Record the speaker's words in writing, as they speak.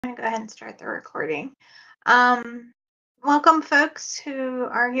I'm going to go ahead and start the recording. Welcome, folks who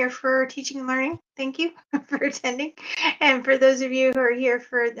are here for teaching and learning. Thank you for attending. And for those of you who are here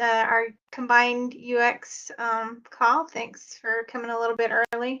for our combined UX call, thanks for coming a little bit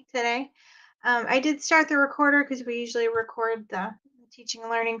early today. I did start the recorder because we usually record the teaching and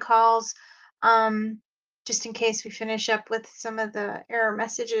learning calls just in case we finish up with some of the error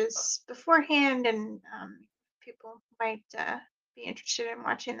messages beforehand, and people might be interested in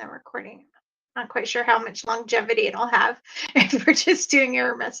watching the recording. Not quite sure how much longevity it'll have if we're just doing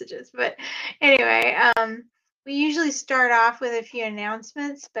error messages. But anyway, we usually start off with a few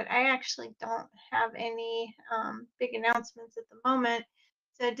announcements, but I actually don't have any big announcements at the moment.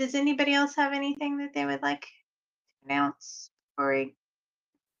 So does anybody else have anything that they would like to announce before we get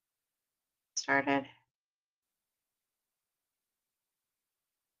started?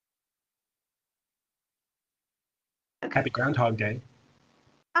 Okay. Happy Groundhog Day.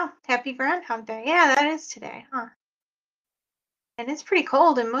 Oh, happy Groundhog Day. Yeah, that is today, huh? And it's pretty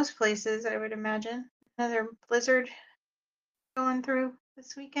cold in most places, I would imagine. Another blizzard going through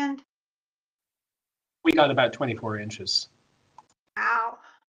this weekend. We got about 24 inches. Wow.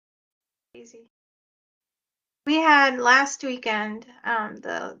 Crazy. We had last weekend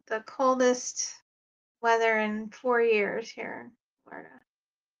the coldest weather in 4 years here in Florida.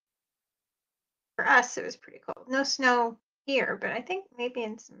 For us, it was pretty cold. No snow here, but I think maybe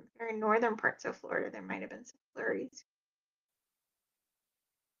in some very northern parts of Florida, there might have been some flurries.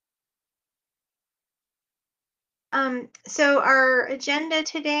 So our agenda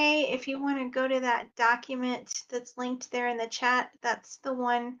today, if you want to go to that document that's linked there in the chat, that's the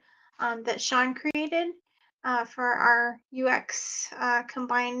one that Sean created for our UX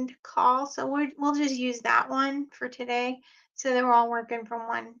combined call. So we'll just use that one for today so that we're all working from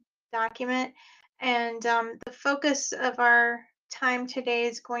one document. And the focus of our time today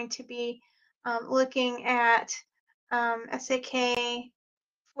is going to be looking at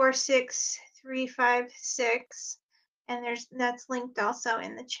SAK-46356. And that's linked also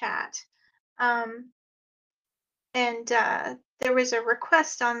in the chat. There was a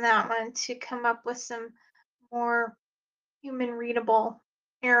request on that one to come up with some more human readable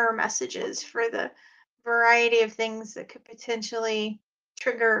error messages for the variety of things that could potentially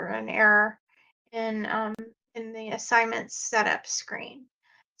trigger an error in the assignment setup screen.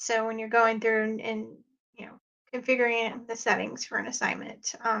 So when you're going through and configuring the settings for an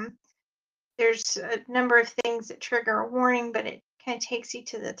assignment, there's a number of things that trigger a warning, but it kind of takes you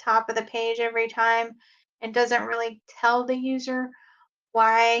to the top of the page every time and doesn't really tell the user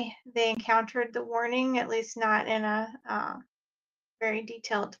why they encountered the warning, at least not in a very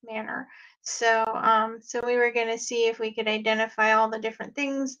detailed manner. So we were going to see if we could identify all the different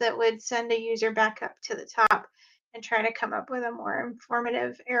things that would send a user back up to the top and try to come up with a more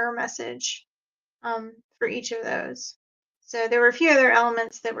informative error message for each of those. So there were a few other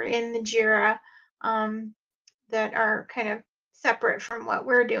elements that were in the JIRA that are kind of separate from what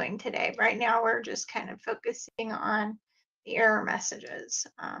we're doing today. Right now, we're just kind of focusing on the error messages.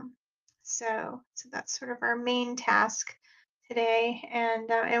 So that's sort of our main task today. And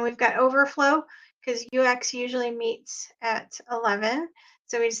we've got overflow because UX usually meets at 11.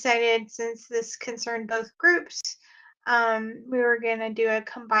 So we decided, since this concerned both groups, we were going to do a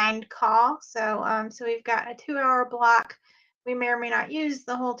combined call. So we've got a 2-hour block. We may or may not use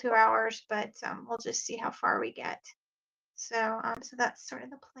the whole 2 hours, but we'll just see how far we get. So that's sort of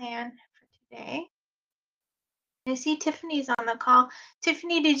the plan for today. I see Tiffany's on the call.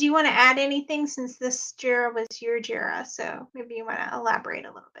 Tiffany, did you want to add anything, since this JIRA was your JIRA? So maybe you want to elaborate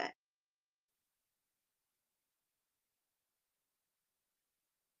a little bit.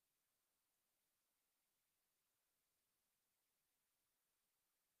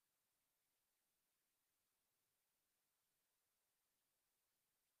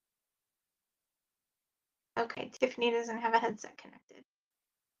 Okay, Tiffany doesn't have a headset connected.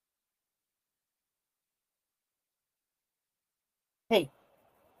 Hey,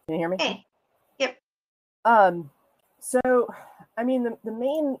 can you hear me? Hey, yep. So, I mean, the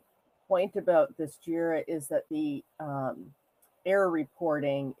main point about this JIRA is that the error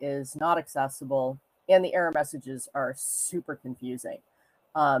reporting is not accessible, and the error messages are super confusing.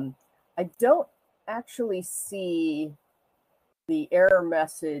 I don't actually see the error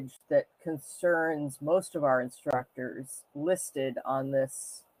message that concerns most of our instructors listed on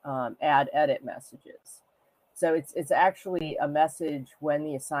this add edit messages. So it's actually a message when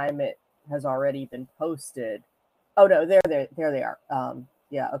the assignment has already been posted. Oh no, there they are.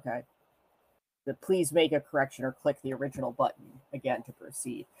 Yeah, okay. The please make a correction or click the original button again to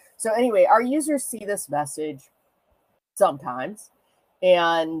proceed. So anyway, our users see this message sometimes,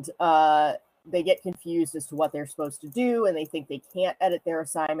 and they get confused as to what they're supposed to do, and they think they can't edit their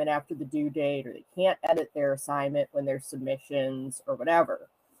assignment after the due date, or they can't edit their assignment when there's submissions or whatever.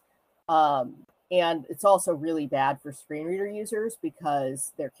 And it's also really bad for screen reader users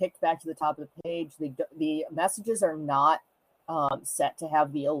because they're kicked back to the top of the page. The messages are not set to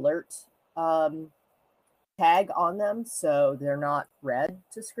have the alert tag on them, so they're not read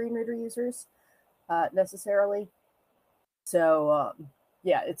to screen reader users necessarily. So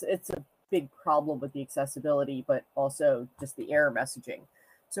yeah, it's a big problem with the accessibility, but also just the error messaging.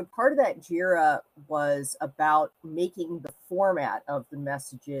 So part of that JIRA was about making the format of the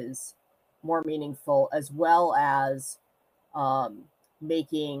messages more meaningful, as well as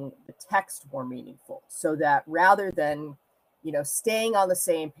making the text more meaningful, so that rather than staying on the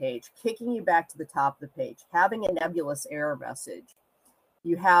same page, kicking you back to the top of the page, having a nebulous error message,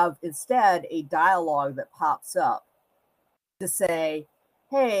 you have instead a dialogue that pops up to say,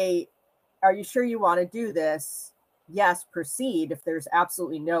 hey, are you sure you want to do this? Yes, proceed if there's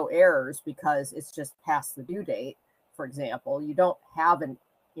absolutely no errors because it's just past the due date, for example. You don't have an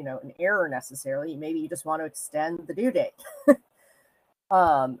error necessarily. Maybe you just want to extend the due date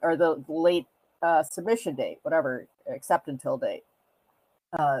or the late submission date, whatever, accept until date.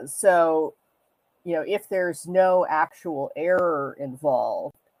 So, if there's no actual error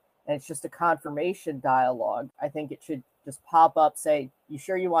involved and it's just a confirmation dialogue, I think it should just pop up, say, you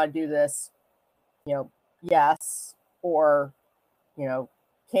sure you want to do this? Yes, or,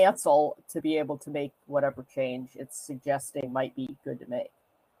 cancel to be able to make whatever change it's suggesting might be good to make.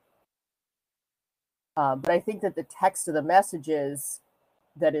 But I think that the text of the messages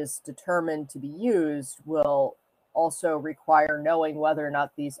that is determined to be used will also require knowing whether or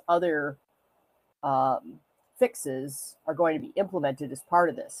not these other fixes are going to be implemented as part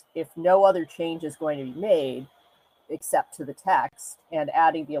of this. If no other change is going to be made except to the text and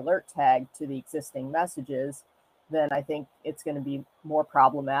adding the alert tag to the existing messages, then I think it's going to be more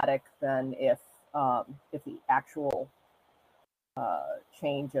problematic than if the actual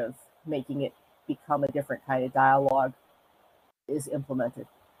change of making it become a different kind of dialogue is implemented.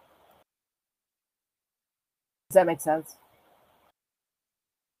 Does that make sense?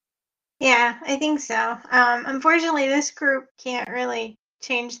 Yeah, I think so. Unfortunately, this group can't really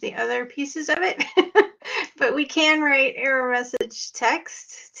change the other pieces of it, but we can write error message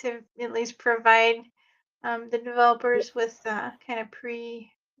text to at least provide the developers with kind of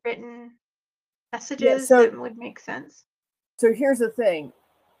pre-written messages that would make sense. So here's the thing.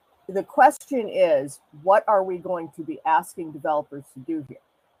 The question is, what are we going to be asking developers to do here?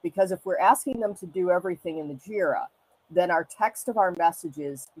 Because if we're asking them to do everything in the JIRA, then our text of our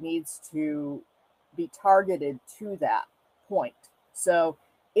messages needs to be targeted to that point. So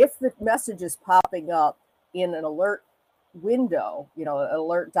if the message is popping up in an alert window, an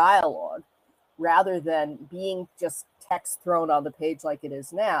alert dialogue, rather than being just text thrown on the page like it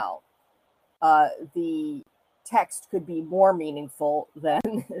is now, the text could be more meaningful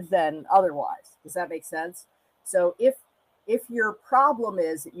than otherwise. Does that make sense? So if your problem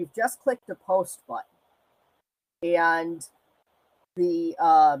is that you've just clicked the post button and the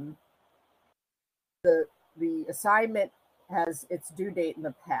assignment has its due date in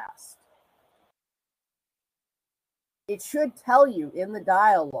the past, it should tell you in the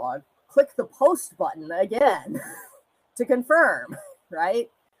dialogue, click the post button again to confirm, right?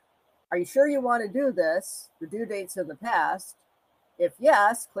 Are you sure you want to do this? The due date's in the past. If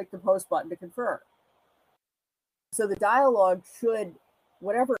yes, click the post button to confirm. So the dialogue should,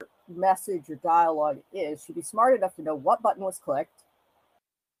 whatever message or dialogue it is, should be smart enough to know what button was clicked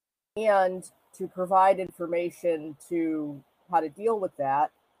and to provide information to how to deal with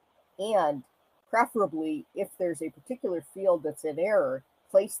that. And preferably, if there's a particular field that's in error,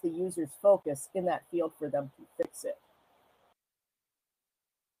 place the user's focus in that field for them to fix it.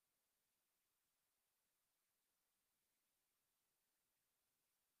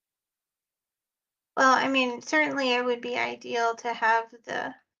 Well, I mean, certainly it would be ideal to have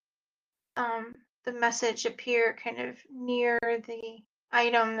the message appear kind of near the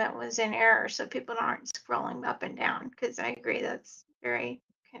item that was in error so people aren't scrolling up and down, because I agree that's very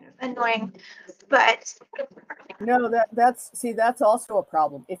kind of annoying. But no, that's also a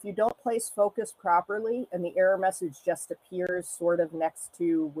problem. If you don't place focus properly and the error message just appears sort of next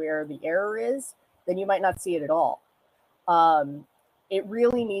to where the error is, then you might not see it at all. It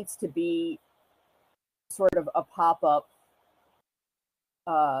really needs to be sort of a pop-up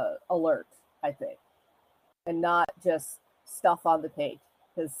alert, I think, and not just stuff on the page,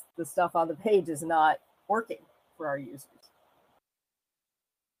 because the stuff on the page is not working for our users.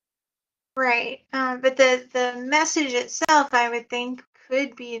 Right, but the message itself, I would think,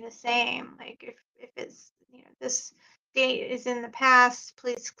 could be the same. Like if it's, this date is in the past,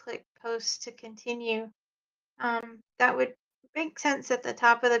 please click post to continue. That would make sense at the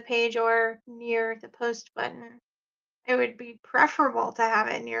top of the page or near the post button. It would be preferable to have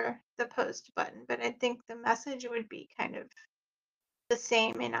it near the post button, but I think the message would be kind of the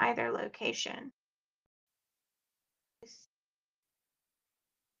same in either location. Is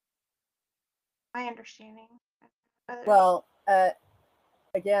my understanding. Well,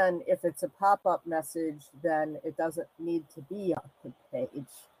 again, if it's a pop-up message, then it doesn't need to be on the page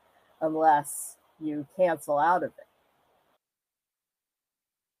unless you cancel out of it.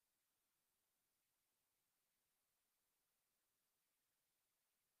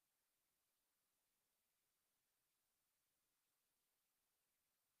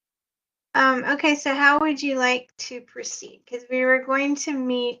 Okay, so how would you like to proceed? Because we were going to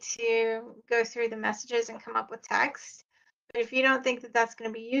meet to go through the messages and come up with text. But if you don't think that that's going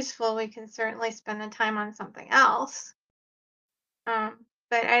to be useful, we can certainly spend the time on something else. But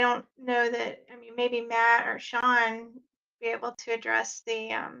I don't know that, I mean, maybe Matt or Sean be able to address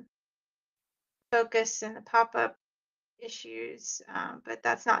the focus and the pop-up issues, but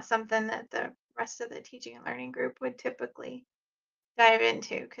that's not something that the rest of the teaching and learning group would typically dive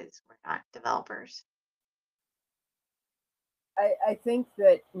into because we're not developers. I think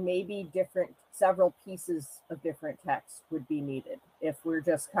that maybe several pieces of different text would be needed. If we're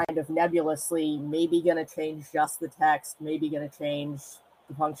just kind of nebulously, maybe going to change just the text, maybe going to change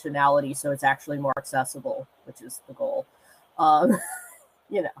the functionality so it's actually more accessible, which is the goal.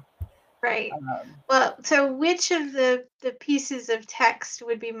 Right. Well, so which of the pieces of text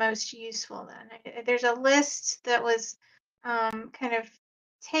would be most useful then? There's a list that was kind of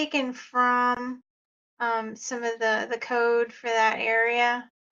taken from some of the code for that area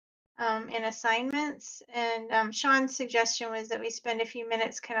in assignments. And Sean's suggestion was that we spend a few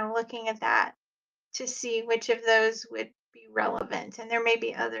minutes kind of looking at that to see which of those would be relevant. And there may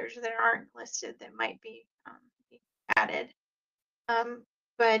be others that aren't listed that might be added.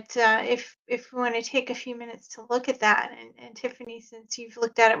 But if we want to take a few minutes to look at that, and Tiffany, since you've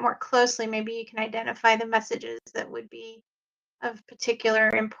looked at it more closely, maybe you can identify the messages that would be of particular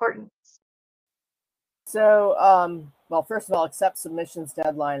importance. So, well, first of all, accept submissions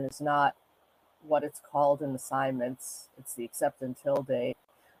deadline is not what it's called in assignments. It's the accept until date.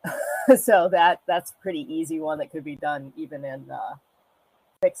 So that's a pretty easy one that could be done even in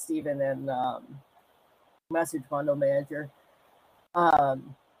fixed even in message bundle manager. The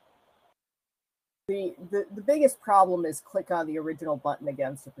biggest problem is click on the original button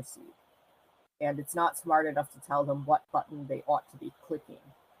again to proceed. And it's not smart enough to tell them what button they ought to be clicking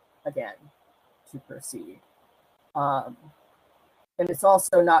again to proceed. And it's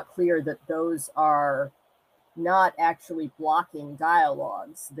also not clear that those are not actually blocking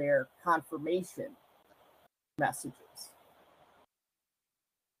dialogues, they're confirmation messages.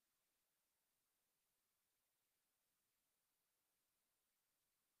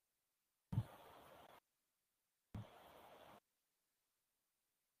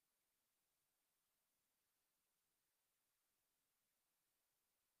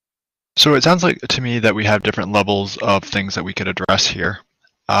 So it sounds like to me that we have different levels of things that we could address here.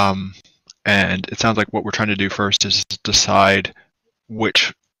 And it sounds like what we're trying to do first is decide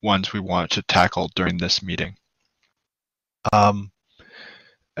which ones we want to tackle during this meeting.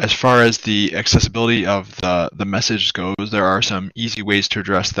 As far as the accessibility of the message goes, there are some easy ways to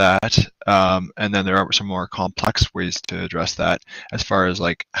address that, and then there are some more complex ways to address that as far as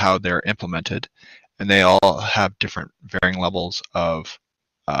like how they're implemented, and they all have different varying levels of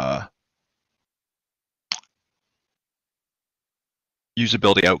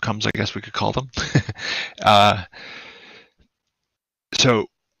usability outcomes, I guess we could call them. So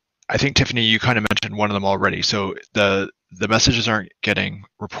I think, Tiffany, you kind of mentioned one of them already. So the messages aren't getting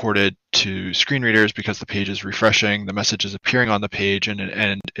reported to screen readers because the page is refreshing, the message is appearing on the page,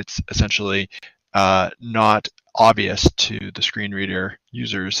 and it's essentially not obvious to the screen reader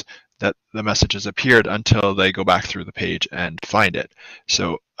users that the message has appeared until they go back through the page and find it.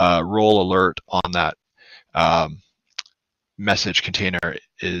 So role alert on that message container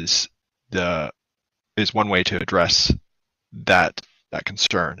is one way to address that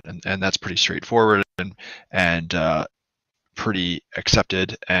concern, and that's pretty straightforward and pretty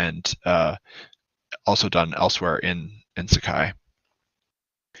accepted, and also done elsewhere in Sakai.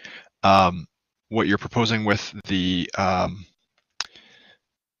 What you're proposing with the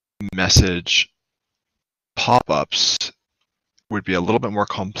message pop-ups would be a little bit more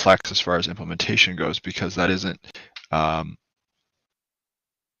complex as far as implementation goes, because that isn't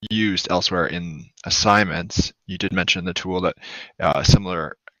used elsewhere in assignments. You did mention the tool that a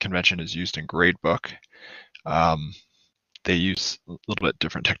similar convention is used in gradebook. They use a little bit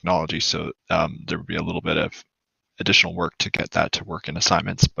different technology, so there would be a little bit of additional work to get that to work in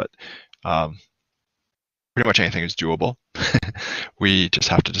assignments, but pretty much anything is doable. We just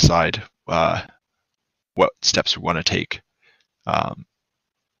have to decide what steps we want to take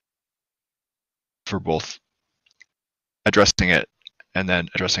for both addressing it and then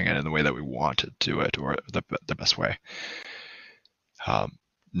addressing it in the way that we want to do it, or the best way,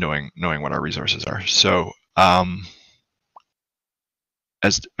 knowing what our resources are. So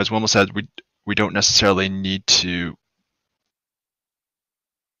as Wilma said, we don't necessarily need to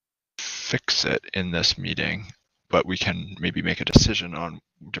fix it in this meeting, but we can maybe make a decision on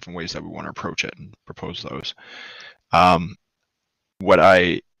different ways that we want to approach it and propose those. What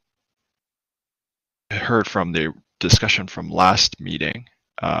I heard from the discussion from last meeting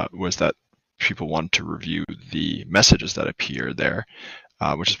was that people want to review the messages that appear there,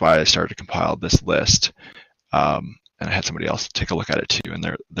 which is why I started to compile this list. And I had somebody else take a look at it too, and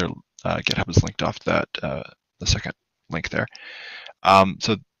their GitHub is linked off that the second link there.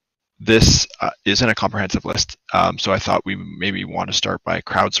 So this isn't a comprehensive list, so I thought we maybe want to start by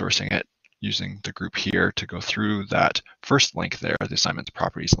crowdsourcing it using the group here to go through that first link there, the assignments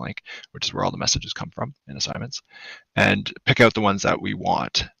properties link, which is where all the messages come from in assignments, and pick out the ones that we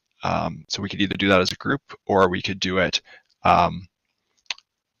want. So we could either do that as a group, or we could do it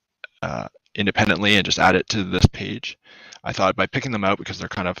independently and just add it to this page. I thought by picking them out, because they're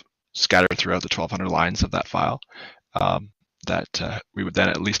kind of scattered throughout the 1,200 lines of that file, that we would then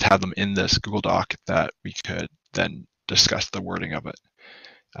at least have them in this Google Doc that we could then discuss the wording of it.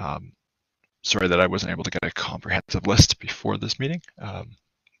 Sorry that I wasn't able to get a comprehensive list before this meeting,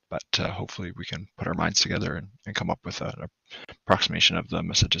 but hopefully we can put our minds together and come up with an approximation of the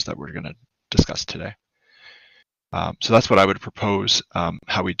messages that we're going to discuss today. So that's what I would propose.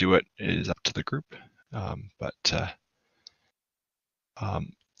 How we do it is up to the group, but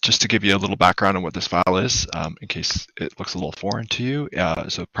just to give you a little background on what this file is, in case it looks a little foreign to you.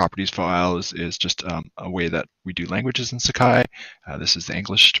 So properties file is just a way that we do languages in Sakai. This is the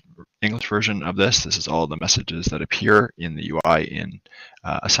English version of this. This is all the messages that appear in the UI in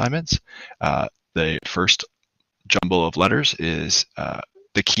assignments. The first jumble of letters is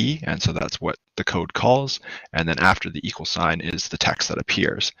the key, and so that's what the code calls. And then after the equal sign is the text that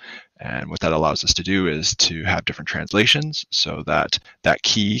appears. And what that allows us to do is to have different translations so that that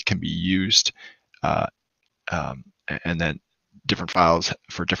key can be used, and then different files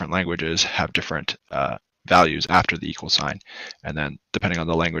for different languages have different values after the equal sign. And then depending on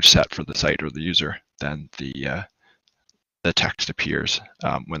the language set for the site or the user, then the text appears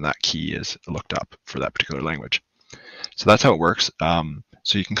when that key is looked up for that particular language. So that's how it works.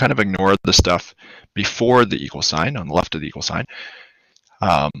 So you can kind of ignore the stuff before the equal sign, on the left of the equal sign.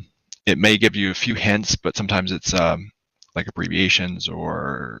 It may give you a few hints, but sometimes it's like abbreviations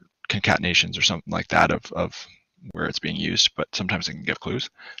or concatenations or something like that of where it's being used, but sometimes it can give clues.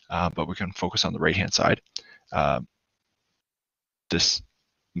 But we can focus on the right-hand side. This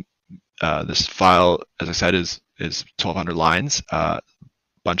file, as I said, is 1,200 lines.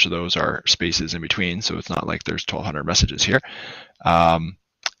 Bunch of those are spaces in between, so it's not like there's 1,200 messages here.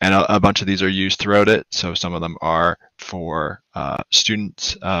 And a bunch of these are used throughout it. So some of them are for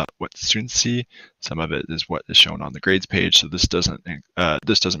students, what students see. Some of it is what is shown on the grades page. So this doesn't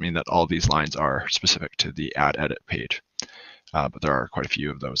mean that all these lines are specific to the add edit page, but there are quite a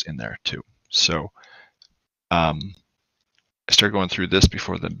few of those in there too. So I started going through this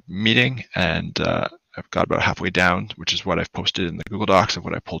before the meeting, and I've got about halfway down, which is what I've posted in the Google Docs of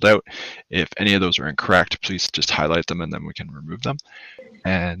what I pulled out. If any of those are incorrect, please just highlight them and then we can remove them.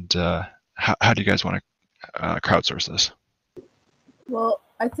 And how do you guys want to crowdsource this? Well,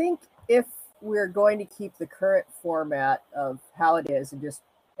 I think if we're going to keep the current format of how it is and just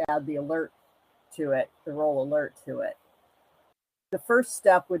add the alert to it, the role alert to it, the first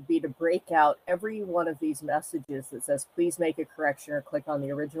step would be to break out every one of these messages that says, please make a correction or click on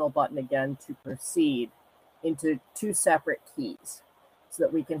the original button again to proceed, into two separate keys so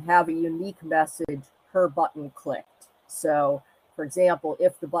that we can have a unique message per button clicked. So, for example,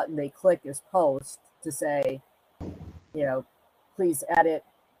 if the button they click is post, to say, please edit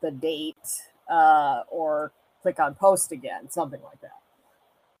the date or click on post again, something like that.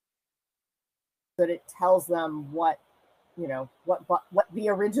 So that it tells them what the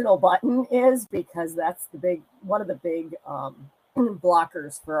original button is, because that's one of the big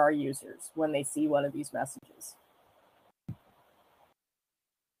blockers for our users when they see one of these messages.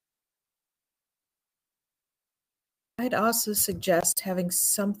 I'd also suggest having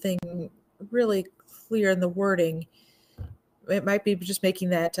something really clear in the wording. It might be just making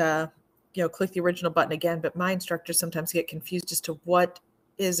that, click the original button again, but my instructors sometimes get confused as to what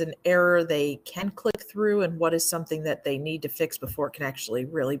is an error they can click through and what is something that they need to fix before it can actually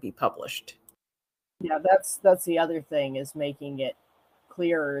really be published. Yeah, that's the other thing, is making it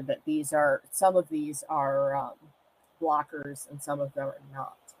clearer that some of these are blockers and some of them are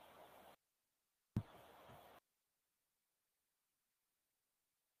not.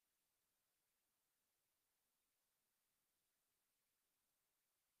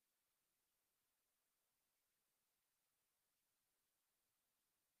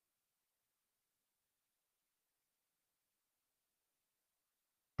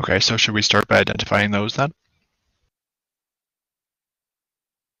 Okay, so should we start by identifying those then?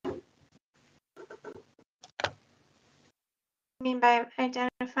 You mean by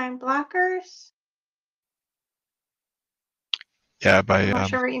identifying blockers? Yeah, by I'm not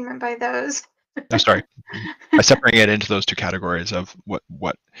sure what you meant by those. no, sorry, by separating it into those two categories of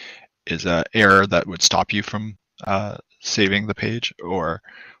what is an error that would stop you from saving the page, or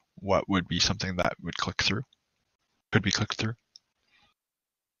what would be something that would could be clicked through.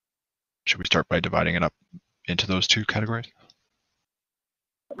 Should we start by dividing it up into those two categories?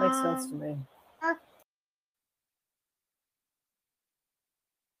 That makes sense to me. Sure.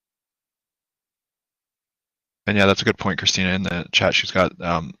 And yeah, that's a good point, Christina. In the chat, she's got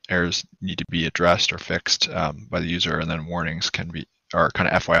errors need to be addressed or fixed by the user, and then warnings can be, or kind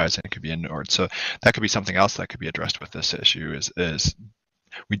of FYIs, and it could be ignored. So that could be something else that could be addressed with this issue. Is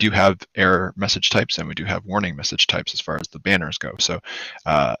we do have error message types and we do have warning message types as far as the banners go. So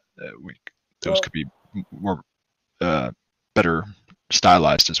those could be more better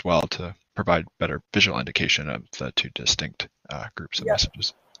stylized as well to provide better visual indication of the two distinct groups of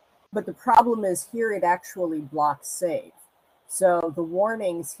messages. But the problem is here it actually blocks save. So the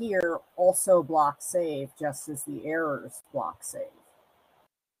warnings here also block save, just as the errors block save.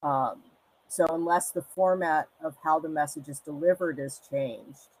 So unless the format of how the message is delivered is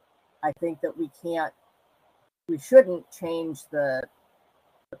changed, I think that we shouldn't change the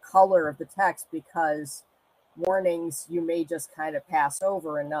color of the text, because warnings you may just kind of pass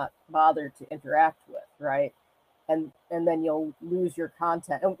over and not bother to interact with, right? And then you'll lose your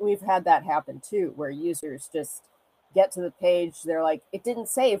content. And we've had that happen too, where users just get to the page, they're like, it didn't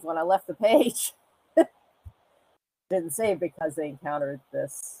save when I left the page. Didn't save because they encountered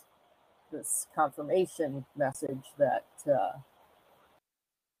this confirmation message that do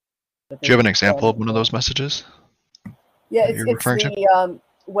you have an example of one of those messages? Yeah, it's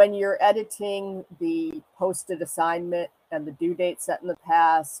when you're editing the posted assignment and the due date set in the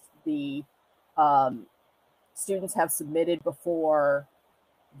past, the students have submitted before,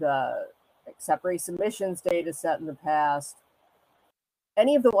 the accept resubmissions date is set in the past.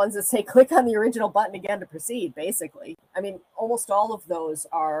 Any of the ones that say click on the original button again to proceed, basically. I mean, almost all of those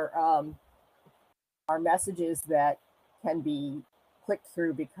are messages that can be clicked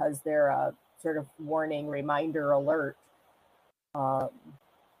through because they're a sort of warning, reminder, alert. But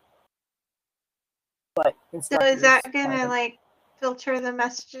so is that gonna like filter the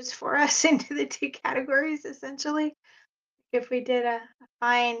messages for us into the two categories essentially? If we did a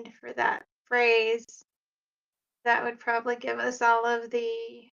find for that phrase, that would probably give us all of the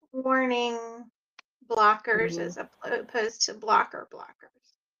warning blockers as opposed to blockers.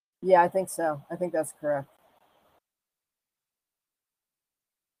 Yeah, I think so. I think that's correct.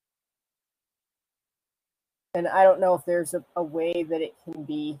 And I don't know if there's a way that it can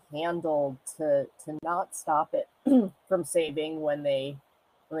be handled to not stop it from saving when they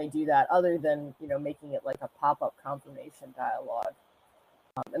do that, other than making it like a pop-up confirmation dialogue.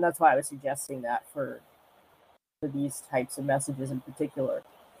 And that's why I was suggesting that for these types of messages in particular.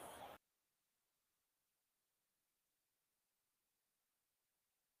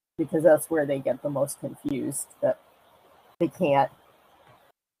 Because that's where they get the most confused, that they can't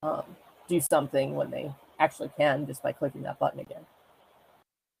do something when they actually can just by clicking that button again.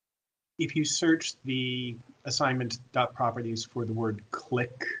 If you search the assignment.properties for the word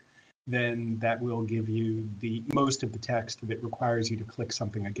click, then that will give you the most of the text that requires you to click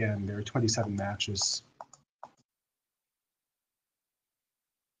something again. There are 27 matches.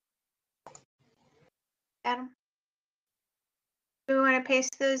 Adam, do we want to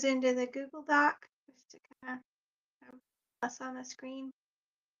paste those into the Google Doc just to kind of have us on the screen?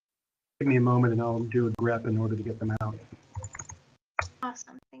 Give me a moment and I'll do a grep in order to get them out.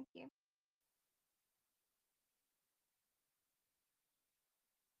 Awesome, thank you.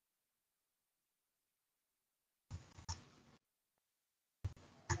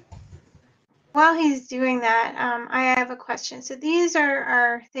 while he's doing that, I have a question. So these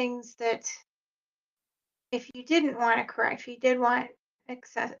are things that if you didn't want to correct, if you did want to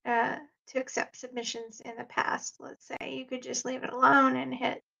accept submissions in the past, let's say, you could just leave it alone and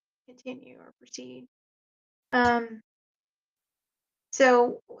hit continue or proceed.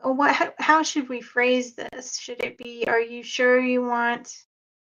 So how should we phrase this? Should it be, are you sure you want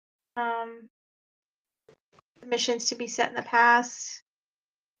submissions to be set in the past?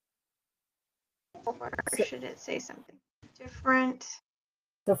 Or should it say something different?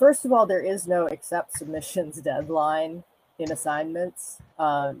 So first of all, there is no accept submissions deadline in assignments.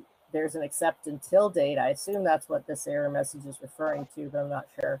 There's an accept until date. I assume that's what this error message is referring to, but I'm not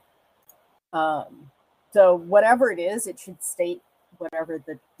sure. So whatever it is, it should state whatever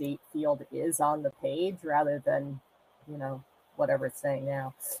the date field is on the page rather than, whatever it's saying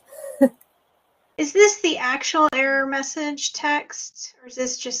now. Is this the actual error message text, or is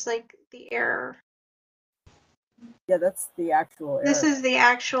this just like the error? Yeah, that's the actual error. This is the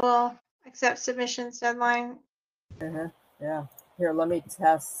actual accept submissions deadline. Yeah. Here, let me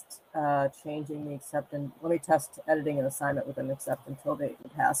test changing the accept and let me test editing an assignment with an accept until date in the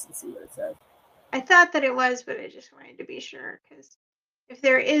past and see what it says. I thought that it was, but I just wanted to be sure, because if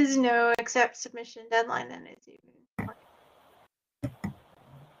there is no accept submission deadline, then it's even more.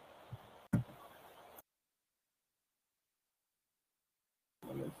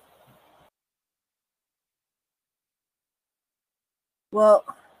 Well,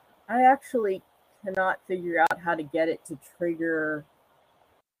 I actually cannot figure out how to get it to trigger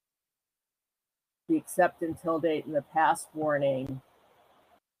the accept until date in the past warning,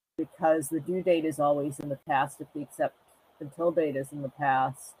 because the due date is always in the past if the accept until date is in the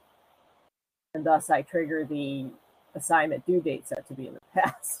past, and thus I trigger the assignment due date set to be in the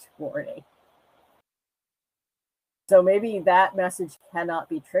past warning. So maybe that message cannot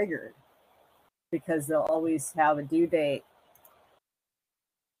be triggered because they'll always have a due date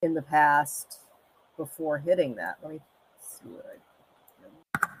in the past before hitting that. Let me see what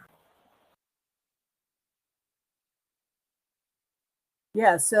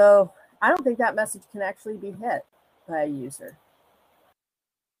Yeah, so I don't think that message can actually be hit by a user.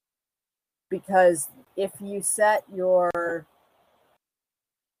 Because if you set your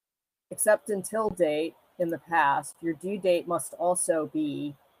accept until date in the past, your due date must also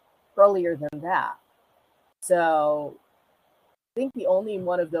be earlier than that. So I think the only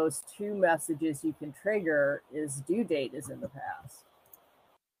one of those two messages you can trigger is due date is in the past.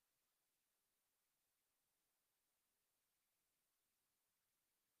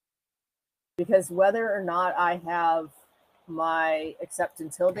 Because whether or not I have my accept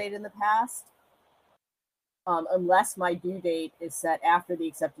until date in the past, unless my due date is set after the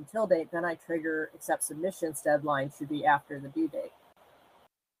accept until date, then I trigger accept submissions deadline should be after the due date.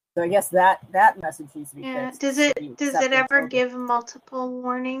 So I guess that message needs to be fixed. Does it ever give multiple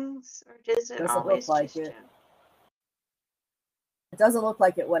warnings, or does it doesn't always look like just it? It doesn't look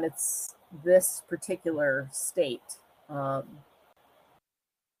like it when it's this particular state.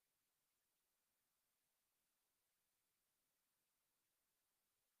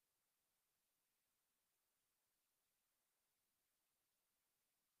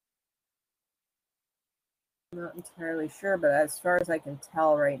 I'm not entirely sure, but as far as I can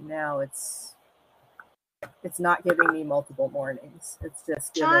tell right now, it's not giving me multiple warnings. It's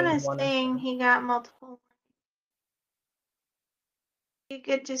just giving John is one. saying he got multiple. You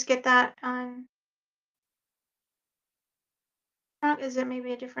could just get that on. Is it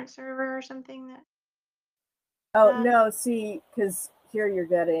maybe a different server or something that? Oh no, see, because here you're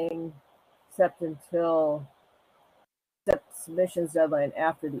getting accept until accept submissions deadline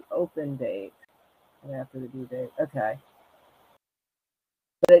after the open date and after the due date. Okay.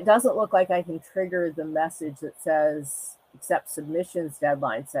 But it doesn't look like I can trigger the message that says accept submissions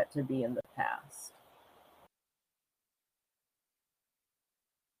deadline set to be in the past.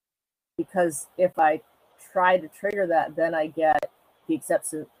 Because if I try to trigger that, then I get the accept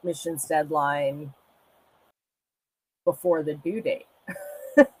submissions deadline before the due date.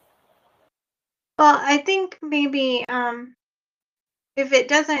 Well, I think maybe if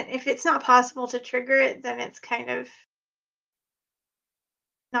it's not possible to trigger it, then it's kind of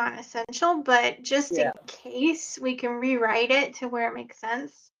non-essential, but just in case, we can rewrite it to where it makes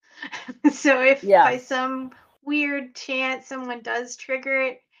sense. So if by some weird chance someone does trigger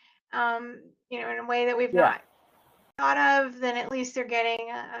it, in a way that we've not thought of, then at least they're getting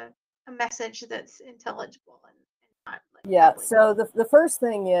a message that's intelligible and not like so the first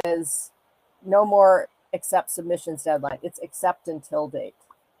thing is no more accept submissions deadline. It's accept until date.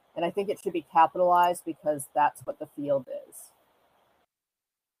 And I think it should be capitalized because that's what the field is.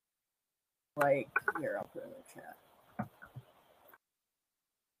 Like, here, I'll put it in the chat.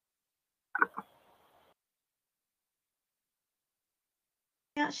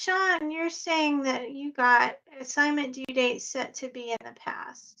 Now, Sean, you're saying that you got assignment due date set to be in the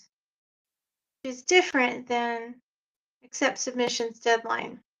past, which is different than accept submissions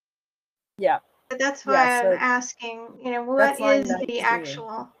deadline. Yeah. But that's Yeah, why so I'm asking, what that's line is 19. the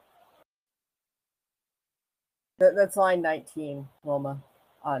actual? That's line 19, Wilma,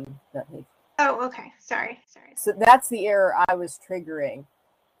 on that page. Oh, okay. Sorry. So that's the error I was triggering.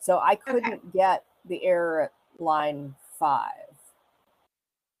 So I couldn't Okay. get the error at line 5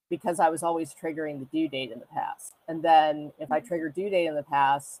 because I was always triggering the due date in the past. And then if I trigger due date in the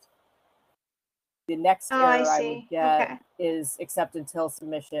past, the next Oh, I error I would see. get Okay. is accept until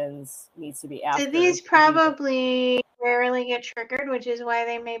submissions needs to be after. So these the due date. probably rarely get triggered, which is why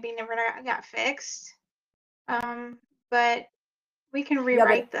they maybe never got fixed. But we can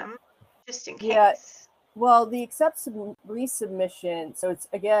rewrite them just in case. Yeah. Well, the accept resubmission, so it's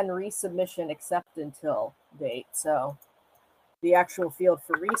again resubmission accept until date. So the actual field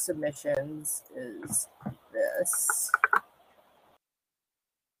for resubmissions is this.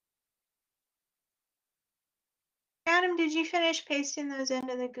 Adam, did you finish pasting those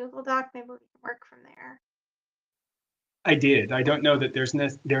into the Google Doc? Maybe we can work from there. I did. I don't know that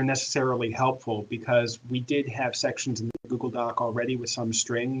they're necessarily helpful because we did have sections in the Google Doc already with some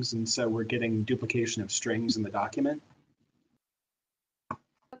strings, and so we're getting duplication of strings in the document.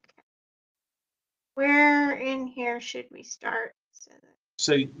 Okay. Where in here should we start?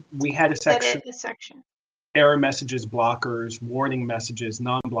 So we had a section, section. Error messages, blockers, warning messages,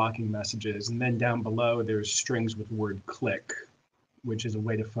 non-blocking messages, and then down below there's strings with word click, which is a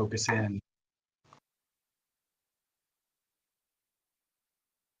way to focus in.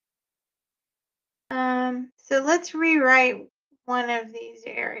 So let's rewrite one of these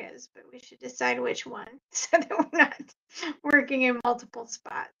areas, but we should decide which one so that we're not working in multiple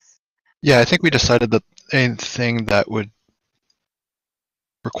spots. Yeah, I think we decided that anything that would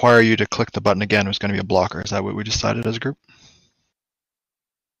require you to click the button again was going to be a blocker. Is that what we decided as a group?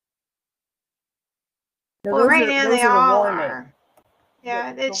 No, Well, right now they all warning. are.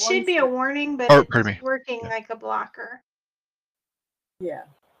 Yeah, The it should be a warning, but Oh, pardon it's me. working Yeah. like a blocker. Yeah.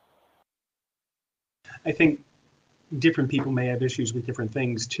 I think different people may have issues with different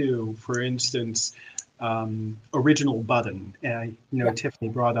things too. For instance, original button. Tiffany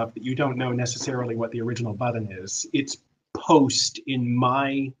brought up that you don't know necessarily what the original button is. It's post in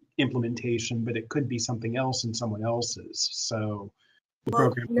my implementation, but it could be something else in someone else's. So the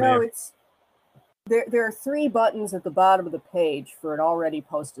program there are 3 buttons at the bottom of the page for an already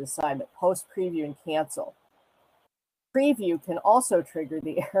posted assignment: post, preview, and cancel. Preview can also trigger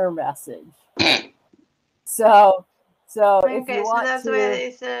the error message. So if you want that's to, why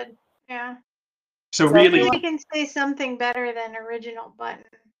they said, yeah. So really, we can say something better than original button.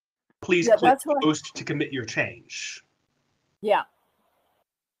 Please click post to commit your change. Yeah.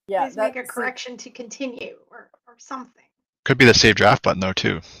 Yeah. Please make a correction to continue or something. Could be the save draft button though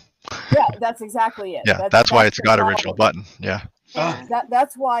too. Yeah, that's exactly it. Yeah, that's why it's got original button. Yeah.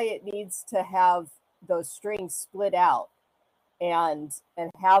 That's why it needs to have those strings split out and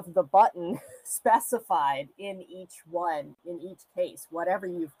have the button specified in each case, whatever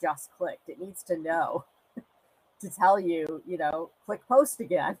you've just clicked. It needs to know to tell you, click post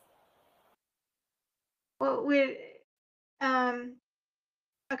again. Well,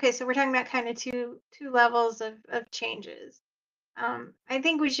 okay, so we're talking about kind of two levels of changes. I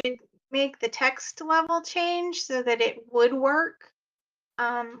think we should make the text level change so that it would work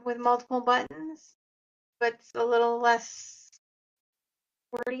with multiple buttons, but it's a little less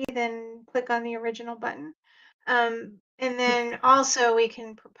wordy than click on the original button. And then also we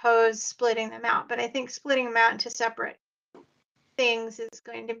can propose splitting them out, but I think splitting them out into separate things is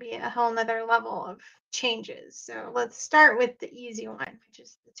going to be a whole nother level of changes. So let's start with the easy one, which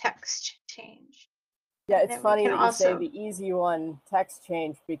is the text change. Yeah, it's funny that you say the easy one, text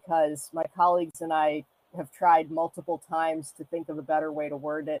change, because my colleagues and I have tried multiple times to think of a better way to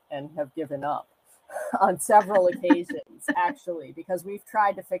word it and have given up on several occasions, actually, because we've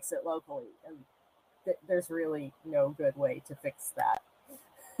tried to fix it locally, and there's really no good way to fix that.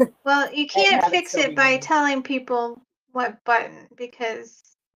 Well, you can't fix it by telling people what button, because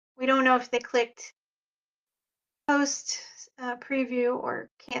we don't know if they clicked post, preview, or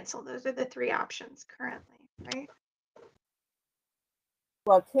cancel. Those are the 3 options currently, right?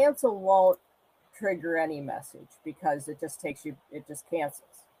 Well, cancel won't trigger any message because it just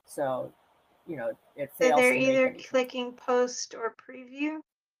cancels. So, it fails. So they're either clicking post or preview?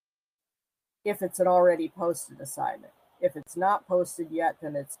 If it's an already posted assignment. If it's not posted yet,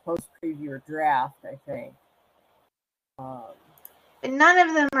 then it's post preview or draft, I think. But none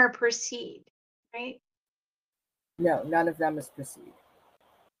of them are proceed, right? No, none of them is proceed.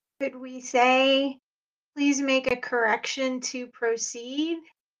 Could we say, please make a correction to proceed?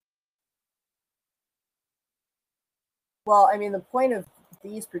 Well, I mean, the point of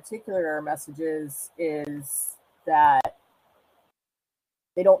these particular error messages is that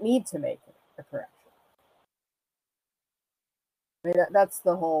they don't need to make a correction. I mean, that's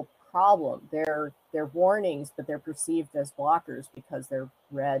the whole problem. They're warnings, but they're perceived as blockers because they're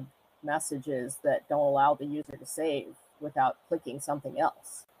red messages that don't allow the user to save without clicking something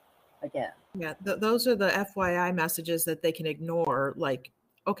else again. Yeah, those are the FYI messages that they can ignore. Like,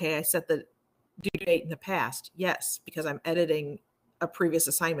 okay, I set the due date in the past. Yes, because I'm editing a previous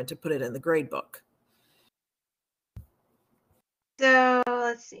assignment to put it in the grade book. So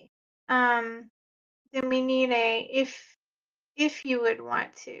let's see. Then we need a if you would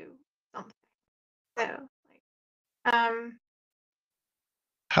want to something. So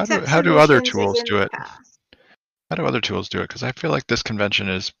How accept do other submissions tools in do the it? past. How do other tools do it? Because I feel like this convention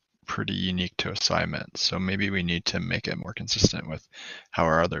is pretty unique to assignments, so maybe we need to make it more consistent with how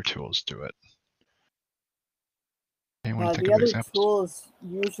our other tools do it. Anyone think The of other examples? tools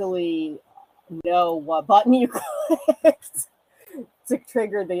usually know what button you clicked to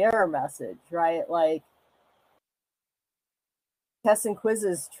trigger the error message, right? Like Tests and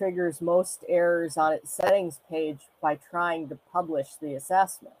Quizzes triggers most errors on its settings page by trying to publish the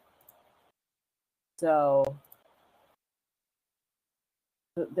assessment. So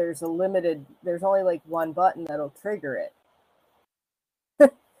there's only like one button that'll trigger it.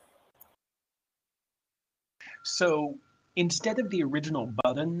 So instead of the original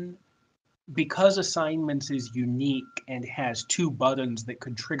button, because assignments is unique and has two buttons that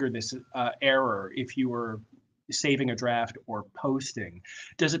could trigger this error if you were saving a draft or posting,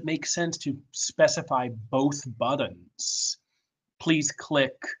 does it make sense to specify both buttons? Please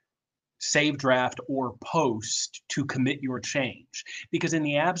click save draft or post to commit your change. Because in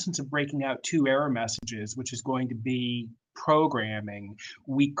the absence of breaking out two error messages, which is going to be programming,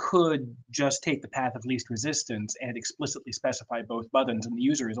 we could just take the path of least resistance and explicitly specify both buttons, and the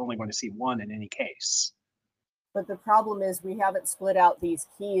user is only going to see one in any case. But the problem is we haven't split out these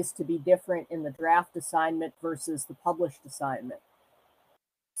keys to be different in the draft assignment versus the published assignment.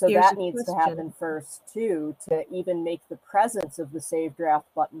 So Here's that a needs to question. happen first too, to even make the presence of the save draft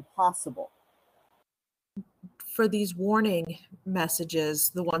button possible. For these warning messages,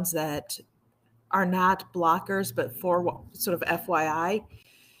 the ones that are not blockers, but for sort of FYI,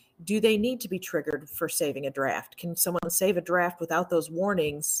 do they need to be triggered for saving a draft? Can someone save a draft without those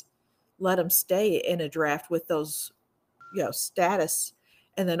warnings, let them stay in a draft with those, status,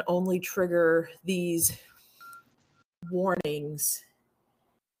 and then only trigger these warnings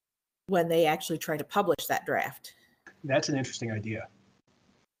when they actually try to publish that draft? That's an interesting idea.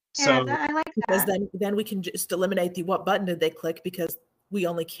 Yeah, So I like Because that. then we can just eliminate the what button did they click, because we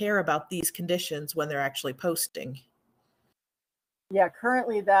only care about these conditions when they're actually posting. Yeah,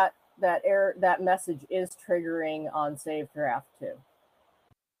 currently that message is triggering on save draft too.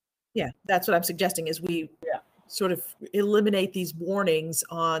 Yeah, that's what I'm suggesting is we sort of eliminate these warnings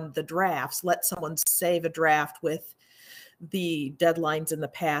on the drafts, let someone save a draft with the deadlines in the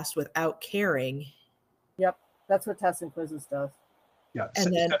past without caring. Yep, that's what Tests and Quizzes does. yeah,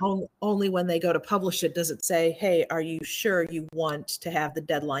 And then only when they go to publish it does it say, hey, are you sure you want to have the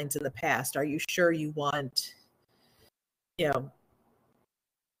deadlines in the past? Are you sure you want, the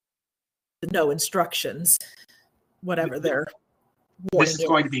no instructions, whatever their warning this is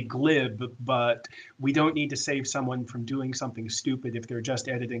going to be glib, but we don't need to save someone from doing something stupid if they're just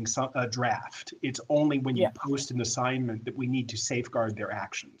editing a draft. It's only when you post an assignment that we need to safeguard their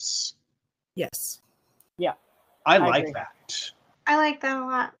actions. Yes. Yeah. I like that. I like that a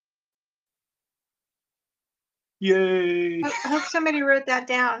lot. Yay! I hope somebody wrote that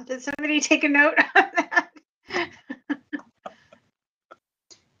down. Did somebody take a note on that?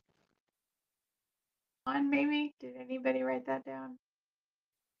 On maybe? Did anybody write that down?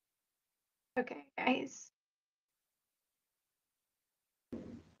 Okay, guys.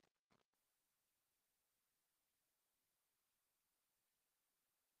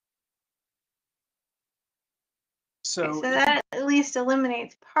 So that at least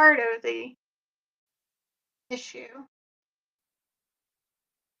eliminates part of the issue.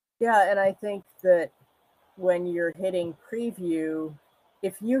 Yeah, and I think that when you're hitting preview,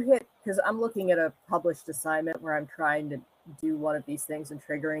 if you hit, because I'm looking at a published assignment where I'm trying to do one of these things and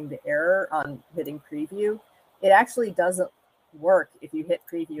triggering the error on hitting preview, it actually doesn't work if you hit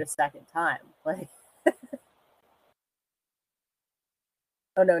preview a second time. Like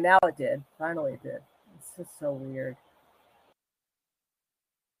Oh no, now it did. Finally it did. It's just so weird.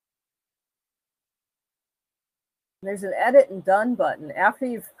 There's an edit and done button. After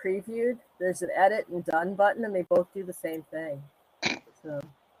you've previewed, there's an edit and done button, and they both do the same thing. So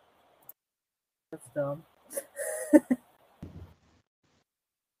that's dumb.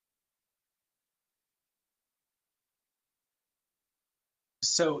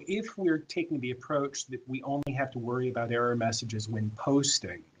 So if we're taking the approach that we only have to worry about error messages when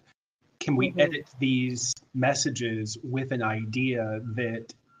posting, can we edit these messages with an idea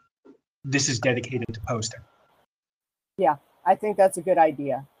that this is dedicated to posting? Yeah, I think that's a good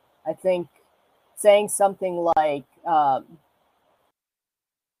idea. I think saying something like,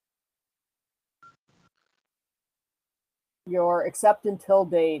 your accept until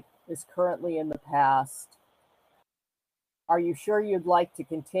date is currently in the past. Are you sure you'd like to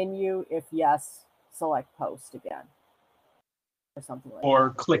continue? If yes, select post again. Or something like that.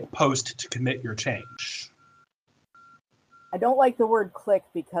 Or click post to commit your change. I don't like the word click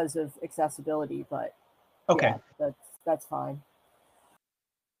because of accessibility, but okay, yeah, that's fine.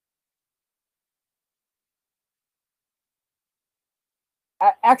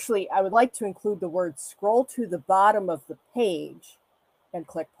 Actually, I would like to include the word scroll to the bottom of the page and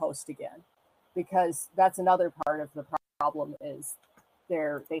click post again, because that's another part of the problem is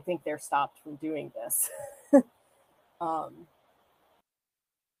they think they're stopped from doing this.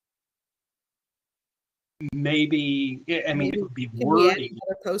 Maybe, I mean, it would be Can we add wordy.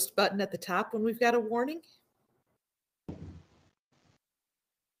 another post button at the top when we've got a warning?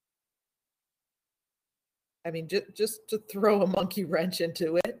 I mean, just to throw a monkey wrench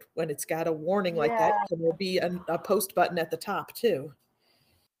into it, when it's got a warning like that, can there be a post button at the top too?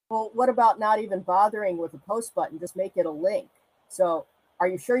 Well, what about not even bothering with a post button? Just make it a link. So, are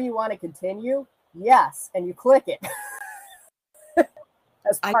you sure you want to continue? Yes, and you click it.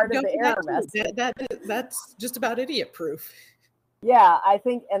 As part of the error message. That's just about idiot proof. Yeah, I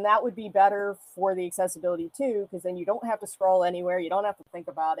think, and that would be better for the accessibility too, because then you don't have to scroll anywhere. You don't have to think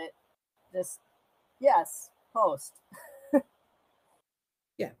about it. Just, yes, post.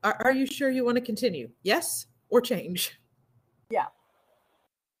 Yeah. Are you sure you want to continue? Yes or change? Yeah.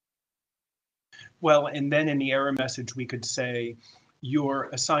 Well, and then in the error message, we could say, your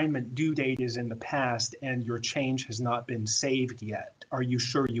assignment due date is in the past and your change has not been saved yet. Are you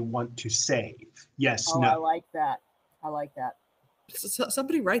sure you want to save? Yes, oh, no. I like that. I like that. So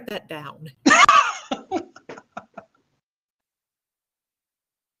somebody write that down.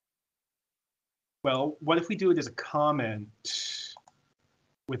 Well, what if we do it as a comment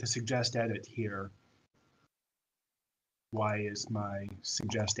with a suggest edit here? Why is my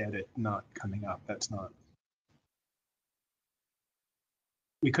suggest edit not coming up? That's not.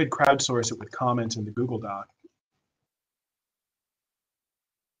 We could crowdsource it with comments in the Google Doc.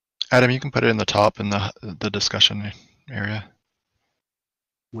 Adam, you can put it in the top in the discussion area.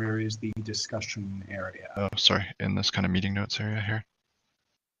 Where is the discussion area? Oh, sorry, in this kind of meeting notes area here.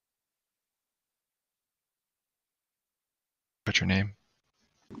 Put your name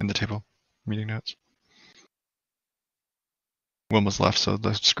in the table, meeting notes. Wilma's left, so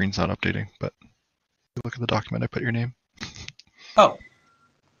the screen's not updating, but if you look at the document, I put your name. Oh.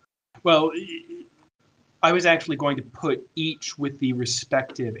 Well, I was actually going to put each with the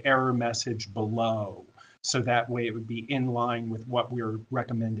respective error message below, so that way it would be in line with what we're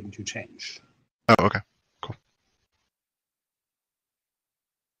recommending to change. Oh, okay, cool.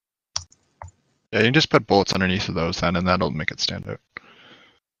 Yeah, you can just put bullets underneath of those then, and that'll make it stand out.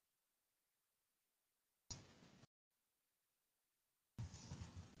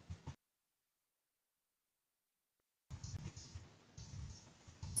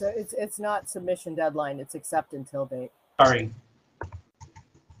 So it's not submission deadline, it's accept until date. Sorry.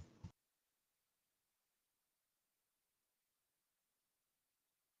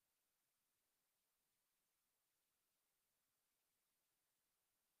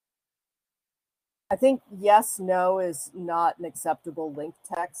 I think yes, no is not an acceptable link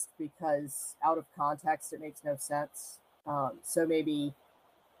text because out of context, it makes no sense. So maybe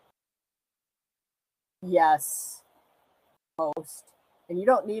yes, post. And you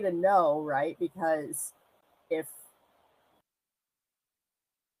don't need a no, right? Because if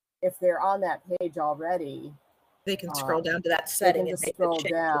they're on that page already, they can scroll down to that setting. They can just scroll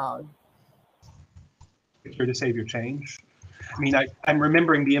down. Click here to save your change. I mean, I'm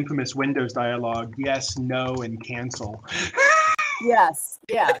remembering the infamous Windows dialogue, yes, no, and cancel. Yes,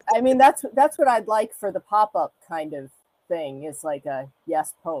 yeah. I mean, that's what I'd like for the pop-up kind of thing, is like a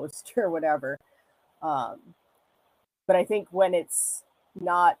yes post or whatever. But I think when it's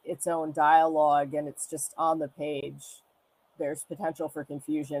not its own dialogue and it's just on the page, there's potential for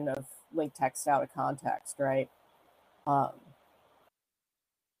confusion of link text out of context, right? I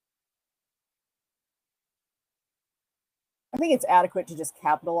think it's adequate to just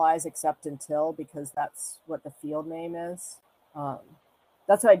capitalize except until, because that's what the field name is.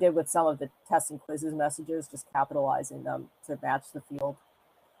 That's what I did with some of the tests and quizzes messages, just capitalizing them to match the field.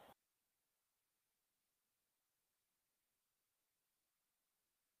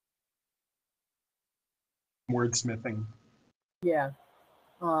 Wordsmithing. Yeah.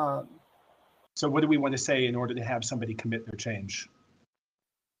 So what do we want to say in order to have somebody commit their change?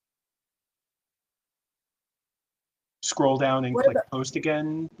 Scroll down and click post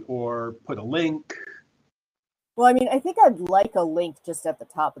again, or put a link? Well, I mean, I think I'd like a link just at the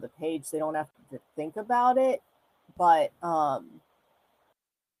top of the page. So they don't have to think about it. But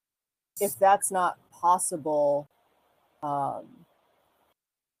if that's not possible, what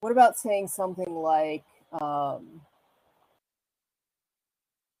about saying something like,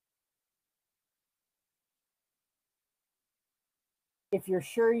 if you're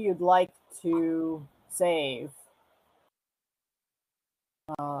sure you'd like to save,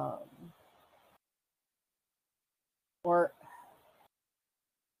 or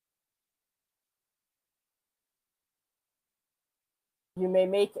you may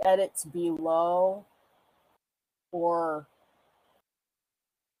make edits below or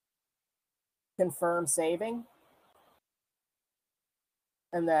confirm saving.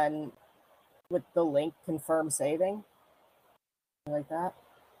 And then with the link, confirm saving. Like that.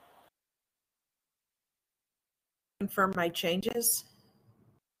 Confirm my changes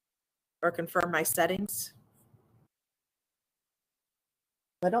or confirm my settings.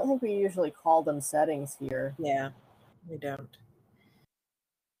 I don't think we usually call them settings here. Yeah, we don't.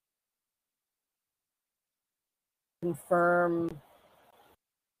 Confirm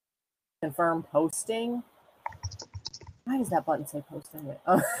posting. Why does that button say posting it?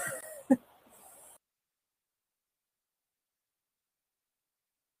 Oh.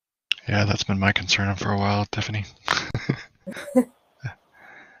 Yeah, that's been my concern for a while, Tiffany.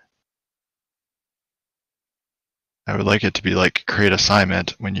 I would like it to be like create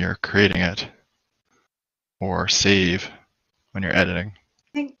assignment when you're creating it, or save when you're editing.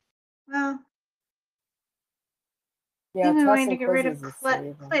 I think, well, Yeah, I think we tests wanted to and get rid of quizzes is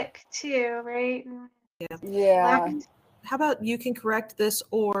saving. click too, right? Yeah. How about you can correct this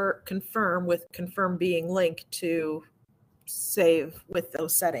or confirm with confirm being linked to save with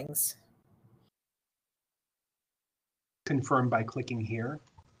those settings. Confirm by clicking here.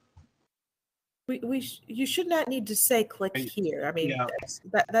 You should not need to say click here. I mean, Yeah.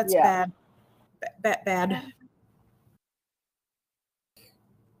 that's Yeah. bad.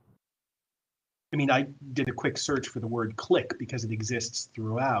 I mean, I did a quick search for the word click because it exists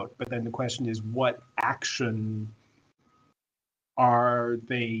throughout, but then the question is, what action are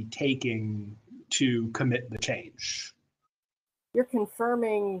they taking to commit the change? You're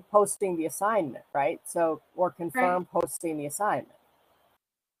confirming posting the assignment, right? So, or confirm posting the assignment.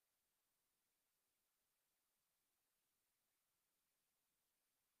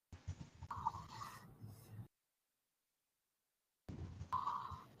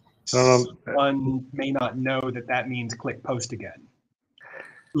 Someone may not know that that means click post again.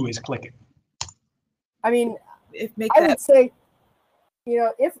 Who is clicking? I mean, I would say, you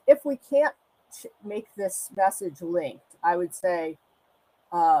know, if we can't make this message linked, I would say,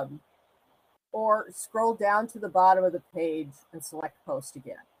 or scroll down to the bottom of the page and select post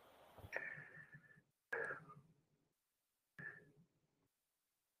again.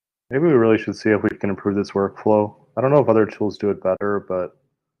 Maybe we really should see if we can improve this workflow. I don't know if other tools do it better, but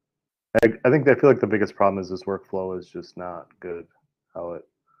I feel like the biggest problem is this workflow is just not good. How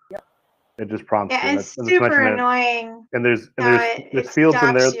it just prompts you. Yeah, it's super annoying. And there's fields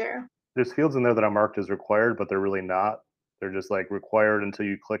in there. There's fields in there that are marked as required, but they're really not. They're just like required until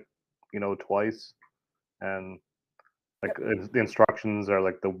you click, twice. And like the instructions are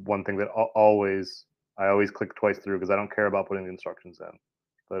like the one thing that I always click twice through because I don't care about putting the instructions in,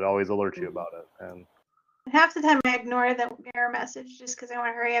 but it always alerts you about it. And half the time I ignore the error message just because I want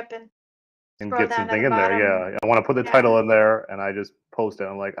to hurry up and get something in there. Yeah, I want to put the title in there, and I just post it.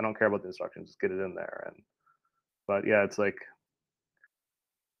 I'm like, I don't care about the instructions, just get it in there. But yeah, it's like,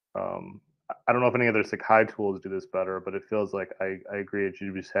 I don't know if any other Sakai tools do this better, but it feels like I agree. It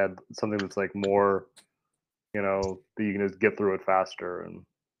should just had something that's like more, that you can just get through it faster. And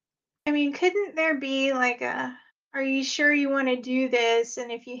I mean, couldn't there be like are you sure you want to do this?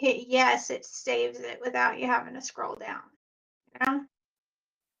 And if you hit yes, it saves it without you having to scroll down.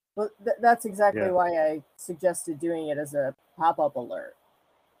 Well, that's exactly why I suggested doing it as a pop-up alert,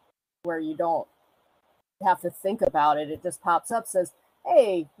 where you don't have to think about it. It just pops up, says,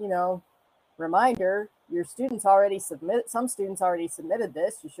 hey, reminder, your students already some students already submitted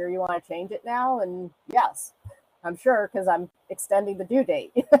this. You sure you want to change it now? And yes, I'm sure, because I'm extending the due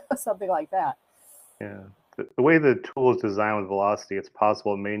date, something like that. Yeah. The way the tool is designed with Velocity, it's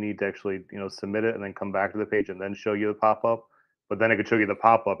possible it may need to actually, submit it and then come back to the page and then show you the pop-up. But then it could show you the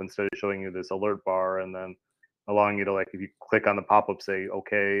pop-up instead of showing you this alert bar, and then allowing you to, like, if you click on the pop-up, say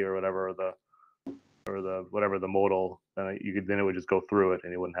okay or whatever, or the whatever the modal, then it would just go through it,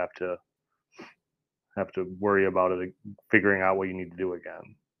 and you wouldn't have to worry about it figuring out what you need to do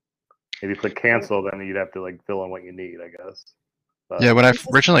again. If you click cancel, then you'd have to, like, fill in what you need, I guess. But yeah, when I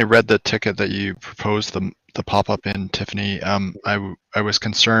originally read the ticket that you proposed the pop-up in, Tiffany, I was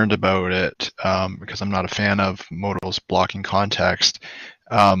concerned about it because I'm not a fan of modals blocking context.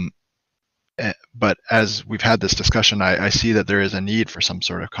 But as we've had this discussion, I see that there is a need for some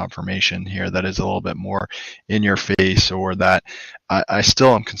sort of confirmation here that is a little bit more in your face, or that I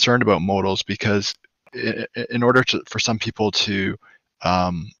still am concerned about modals, because in order for some people to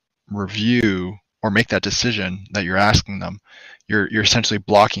review or make that decision that you're asking them, you're essentially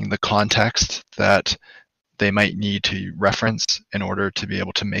blocking the context that they might need to reference in order to be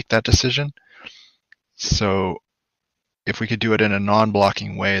able to make that decision. So if we could do it in a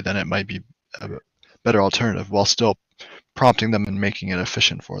non-blocking way, then it might be a better alternative while still prompting them and making it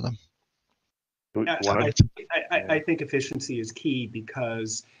efficient for them. I think efficiency is key,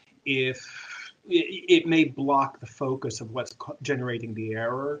 because if it may block the focus of what's generating the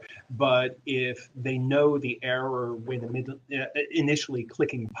error, but if they know the error when initially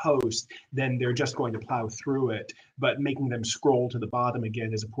clicking post, then they're just going to plow through it. But making them scroll to the bottom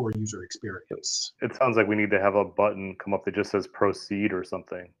again is a poor user experience. It sounds like we need to have a button come up that just says proceed or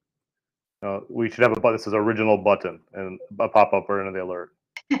something. We should have a button that says original button and a pop-up right into the alert.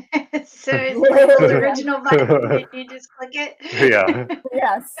 So it's the original button and you just click it? Yeah.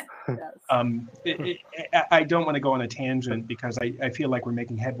 Yes. I don't want to go on a tangent because I feel like we're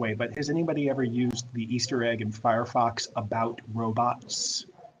making headway, but has anybody ever used the Easter egg in Firefox about robots?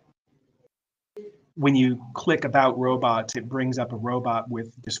 When you click about robots, it brings up a robot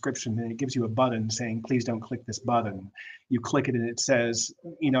with description, and it gives you a button saying, please don't click this button. You click it and it says,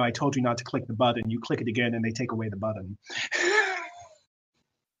 I told you not to click the button. You click it again and they take away the button.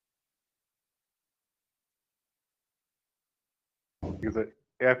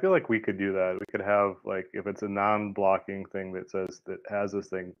 I feel like we could do that. We could have, like, if it's a non-blocking thing that says that has this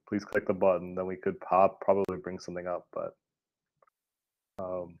thing, please click the button, then we could probably bring something up. But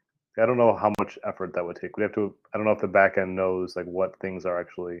I don't know how much effort that would take. I don't know if the backend knows, like, what things are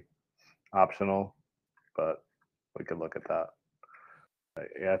actually optional, but we could look at that.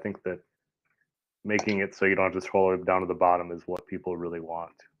 I think that making it so you don't have to scroll down to the bottom is what people really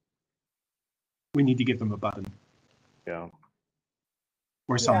want. We need to give them a button. Yeah.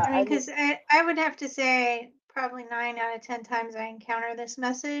 Or something. I mean, because I would have to say probably 9 out of 10 times I encounter this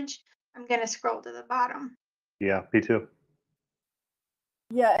message, I'm going to scroll to the bottom. Yeah, me too.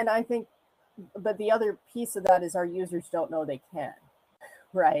 Yeah, and I think, but the other piece of that is our users don't know they can,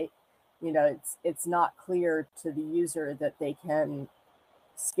 right? It's not clear to the user that they can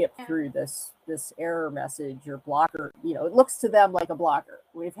skip through this error message or blocker. It looks to them like a blocker.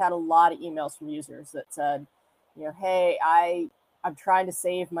 We've had a lot of emails from users that said, hey, I'm trying to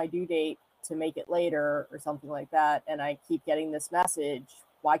save my due date to make it later or something like that, and I keep getting this message.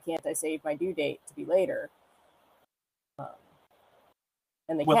 Why can't I save my due date to be later?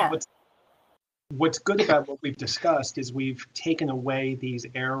 And they can't. What's good about what we've discussed is we've taken away these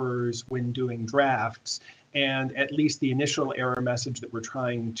errors when doing drafts, and at least the initial error message that we're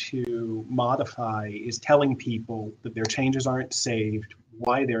trying to modify is telling people that their changes aren't saved,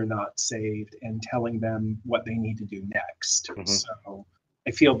 why they're not saved, and telling them what they need to do next. Mm-hmm. So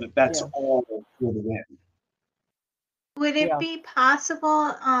I feel that that's all for the win. Would it be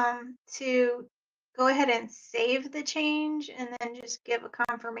possible to go ahead and save the change and then just give a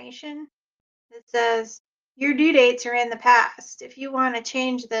confirmation that says your due dates are in the past? If you want to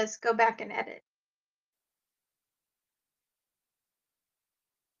change this, go back and edit.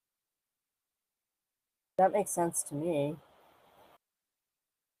 That makes sense to me.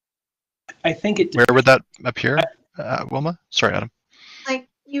 I think it. Where would that appear, Wilma? Sorry, Adam. Like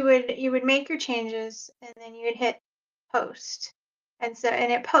you would make your changes and then you would hit post, and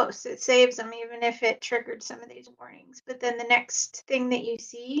it posts. It saves them even if it triggered some of these warnings. But then the next thing that you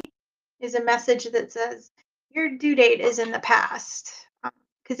see is a message that says your due date is in the past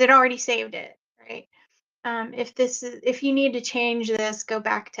because it already saved it, right? If you need to change this, go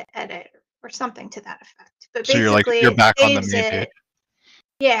back to edit or something to that effect. But so basically, you're back on the main page.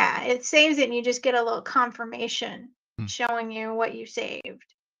 Yeah, it saves it and you just get a little confirmation showing you what you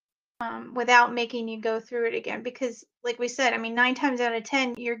saved without making you go through it again. Because, like we said, I mean, 9 times out of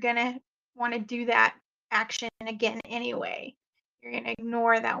 10, you're going to want to do that action again anyway. You're going to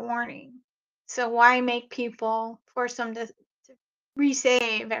ignore that warning. So why make people force them to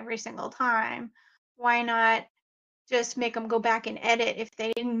resave every single time? Why not just make them go back and edit if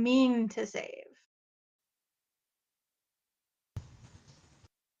they didn't mean to save?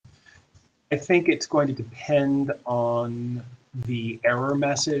 I think it's going to depend on the error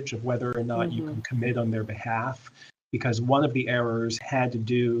message of whether or not you can commit on their behalf, because one of the errors had to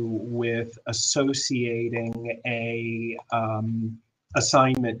do with associating a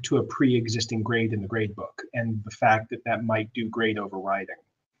assignment to a pre-existing grade in the gradebook, and the fact that that might do grade overriding.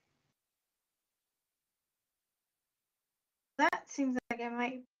 That seems like it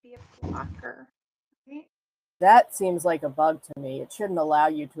might be a blocker, right? That seems like a bug to me. It shouldn't allow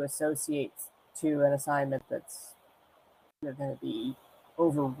you to associate to an assignment that's you're going to be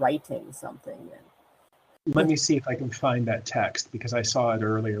overwriting something. Let me see if I can find that text, because I saw it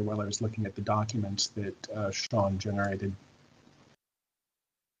earlier while I was looking at the documents that Sean generated.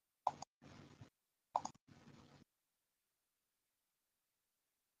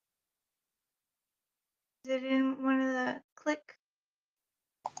 Is it in one of the click?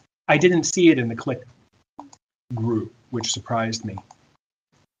 I didn't see it in the click group, which surprised me.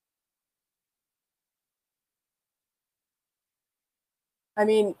 I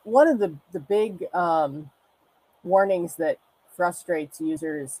mean, one of the big warnings that frustrates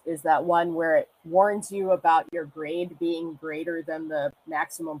users is that one where it warns you about your grade being greater than the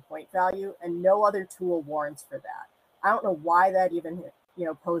maximum point value, and no other tool warns for that. I don't know why that even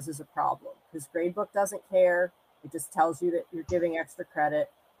poses a problem, because Gradebook doesn't care. It just tells you that you're giving extra credit.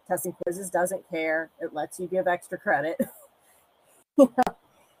 Testing Quizzes doesn't care. It lets you give extra credit.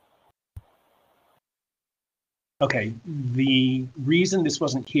 Okay, the reason this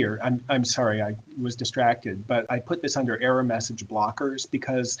wasn't here, I'm sorry, I was distracted, but I put this under error message blockers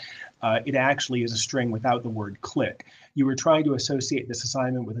because it actually is a string without the word click. You were trying to associate this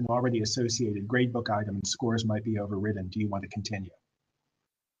assignment with an already associated gradebook item and scores might be overridden. Do you want to continue?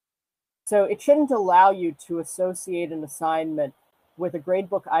 So it shouldn't allow you to associate an assignment with a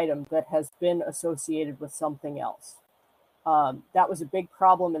gradebook item that has been associated with something else. That was a big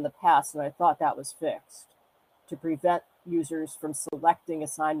problem in the past, and I thought that was fixed to prevent users from selecting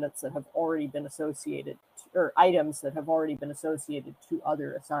assignments that have already been associated or items that have already been associated to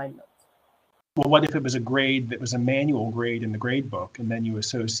other assignments. Well, what if it was a grade that was a manual grade in the gradebook, and then you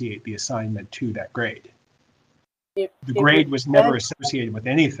associate the assignment to that grade? The grade was never associated with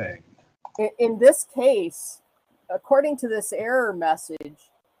anything. In this case, according to this error message,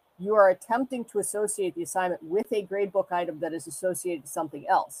 you are attempting to associate the assignment with a gradebook item that is associated to something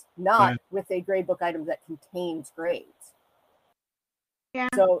else, not with a gradebook item that contains grades. Yeah.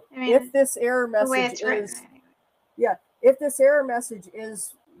 So if this error message if this error message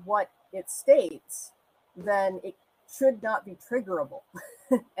is what it states, then it should not be triggerable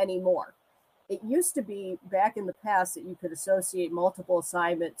anymore. It used to be back in the past that you could associate multiple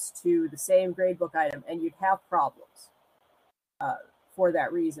assignments to the same gradebook item and you'd have problems. For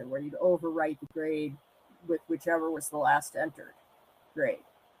that reason, where you'd overwrite the grade with whichever was the last entered grade.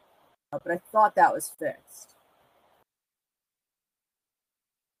 But I thought that was fixed.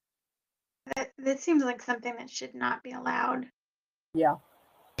 That seems like something that should not be allowed. Yeah.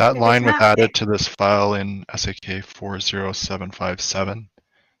 That line was added to this file in SAK-46356.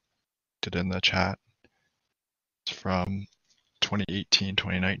 Did in the chat. It's from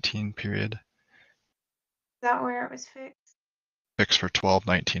 2018-2019 period. Is that where it was fixed? Fixed for 12,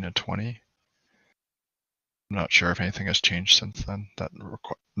 19, and 20. I'm not sure if anything has changed since then. That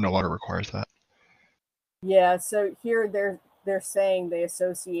no longer requires that. Yeah, so here they're saying they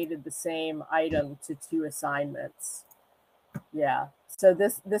associated the same item to 2 assignments. Yeah, so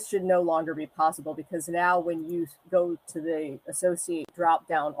this should no longer be possible, because now when you go to the associate drop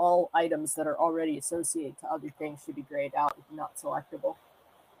down, all items that are already associated to other things should be grayed out and not selectable.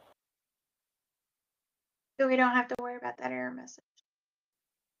 So we don't have to worry about that error message.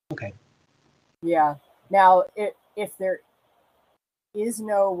 Okay. Yeah. Now, if there is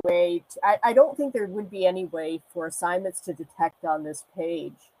no way to, I don't think there would be any way for assignments to detect on this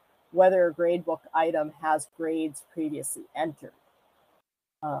page whether a gradebook item has grades previously entered.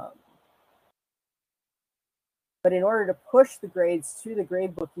 But in order to push the grades to the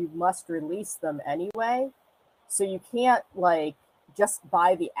gradebook, you must release them anyway. So you can't, like, just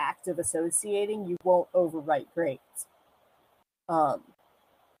by the act of associating, you won't overwrite grades.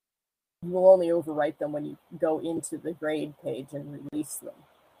 You will only overwrite them when you go into the grade page and release them.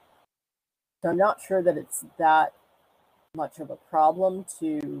 So I'm not sure that it's that much of a problem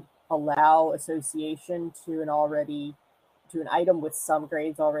to allow association to an item with some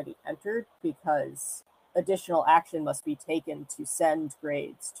grades already entered, because additional action must be taken to send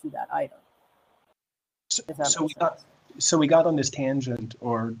grades to that item. So we got on this tangent,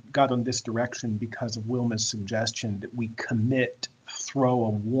 or got on this direction, because of Wilma's suggestion that we commit, throw a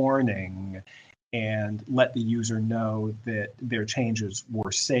warning, and let the user know that their changes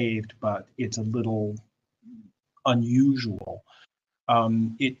were saved, but it's a little unusual.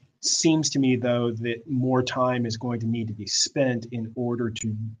 It seems to me, though, that more time is going to need to be spent in order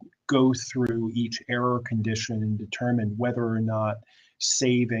to go through each error condition and determine whether or not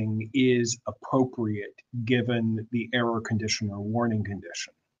saving is appropriate given the error condition or warning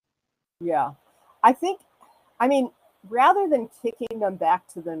condition. Yeah, I mean, rather than kicking them back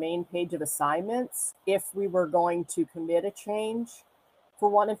to the main page of assignments, if we were going to commit a change for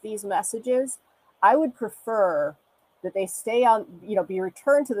one of these messages, I would prefer that they stay on, be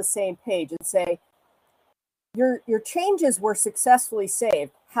returned to the same page and say, your changes were successfully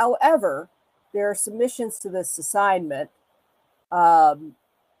saved. However, there are submissions to this assignment.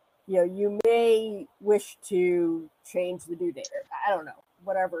 You may wish to change the due date. I don't know,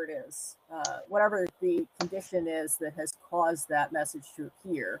 whatever it is, whatever the condition is that has caused that message to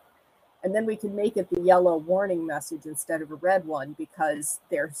appear. And then we can make it the yellow warning message instead of a red one, because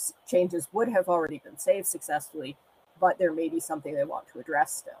their changes would have already been saved successfully, but there may be something they want to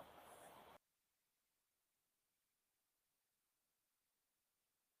address still.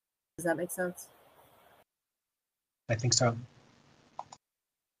 Does that make sense? I think so.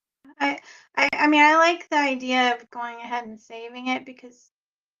 I mean, I like the idea of going ahead and saving it, because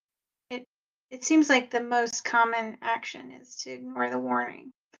it seems like the most common action is to ignore the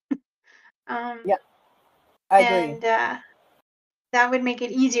warning. Yeah, I agree. And that would make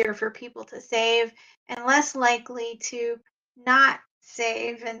it easier for people to save and less likely to not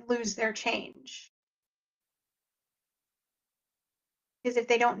save and lose their change. Because if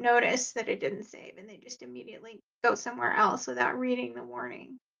they don't notice that it didn't save and they just immediately go somewhere else without reading the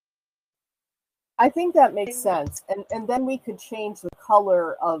warning. I think that makes sense. And then we could change the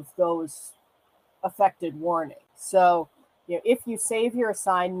color of those affected warnings. So, if you save your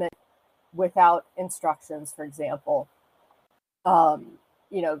assignment without instructions, for example,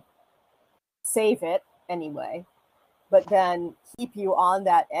 save it anyway, but then keep you on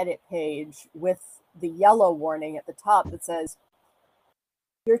that edit page with the yellow warning at the top that says,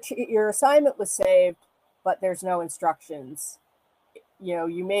 your assignment was saved, but there's no instructions.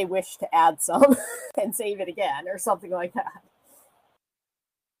 You may wish to add some and save it again, or something like that.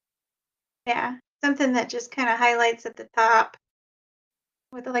 Yeah, something that just kind of highlights at the top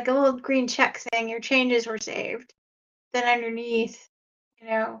with like a little green check saying your changes were saved. Then underneath,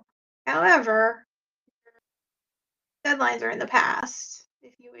 however, deadlines are in the past.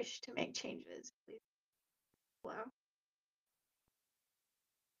 If you wish to make changes, please below.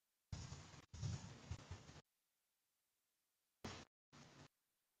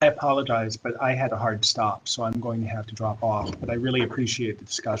 I apologize, but I had a hard stop, so I'm going to have to drop off. But I really appreciate the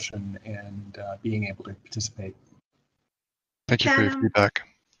discussion and being able to participate. Thank you for your feedback.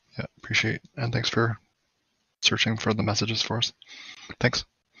 Yeah, appreciate it. And thanks for searching for the messages for us. Thanks.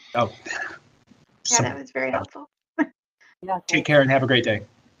 Oh. Yeah, that was very helpful. Yeah, take care and have a great day.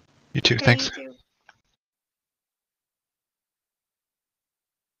 You too. Okay, Thanks. you too.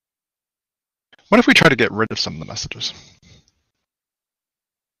 What if we try to get rid of some of the messages?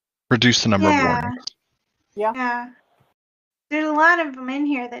 Reduce the number of warnings. Yeah. There's a lot of them in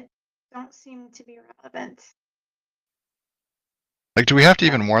here that don't seem to be relevant. Like, do we have to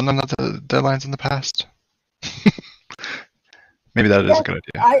even warn them that the deadline's in the past? Maybe that is a good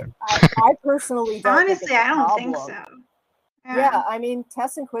idea. I personally don't. Honestly, I don't think so. Yeah, I mean,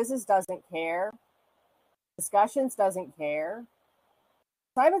 tests and quizzes doesn't care. Discussions doesn't care.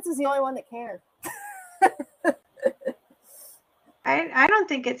 Assignments is the only one that cares. I don't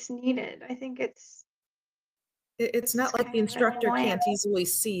think it's needed. I think it's not like the instructor can't easily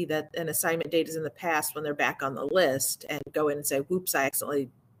see that an assignment date is in the past when they're back on the list and go in and say, whoops, I accidentally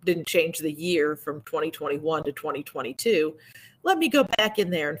didn't change the year from 2021 to 2022. Let me go back in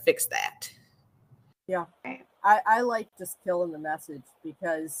there and fix that. Yeah. I like just killing the message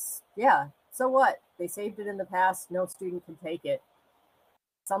because, so what? They saved it in the past. No student can take it.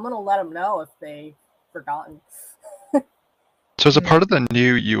 Someone will let them know if they've forgotten. So as a part of the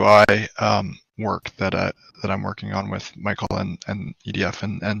new UI work that I'm working on with Michael and EDF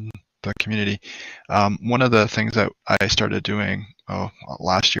and the community, one of the things that I started doing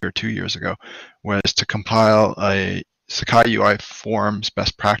last year or 2 years ago was to compile a Sakai UI Forms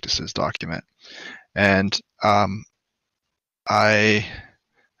Best Practices document. And I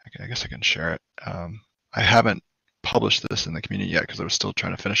guess I can share it. I haven't published this in the community yet because I was still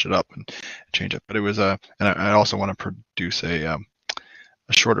trying to finish it up and change it. But it was and I also want to produce a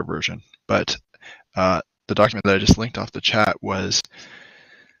shorter version. But the document that I just linked off the chat is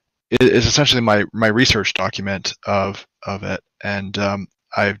essentially my research document of it, and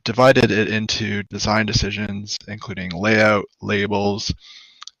I've divided it into design decisions, including layout, labels,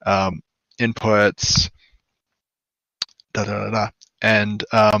 inputs, and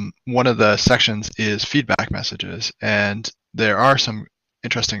one of the sections is feedback messages, and there are some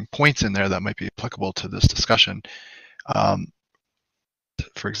interesting points in there that might be applicable to this discussion.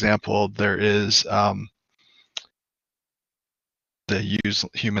 For example, there is the use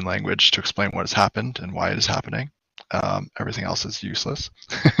human language to explain what has happened and why it is happening. Everything else is useless.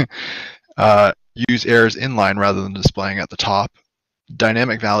 Use errors inline rather than displaying at the top.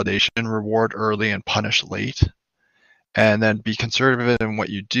 Dynamic validation, reward early and punish late. And then be conservative in what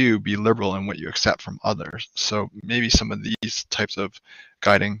you do, be liberal in what you accept from others. So maybe some of these types of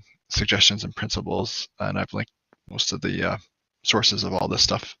guiding suggestions and principles, and I've linked most of the sources of all this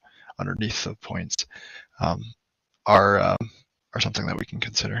stuff underneath the points, are something that we can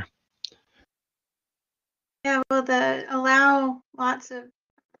consider. Yeah, well, the allow lots of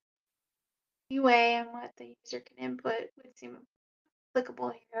leeway in what the user can input would seem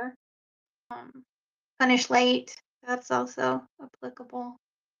applicable here. Punish late, that's also applicable.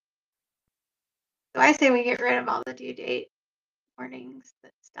 So I say we get rid of all the due date warnings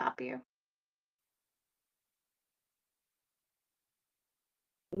that stop you.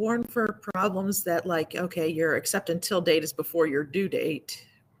 Warn for problems that, like, okay, your accept until date is before your due date,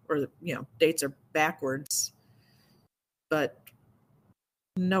 or dates are backwards, but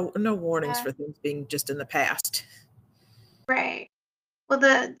no warnings for things being just in the past. Right. Well,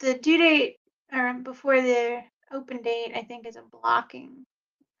 the due date before the open date, I think, is a blocking,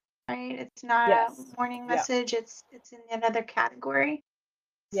 right? It's not a warning message. It's in another category.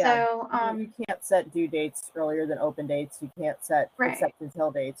 Yeah. So you can't set due dates earlier than open dates. You can't set accept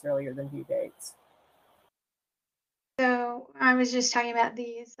until dates earlier than due dates. So I was just talking about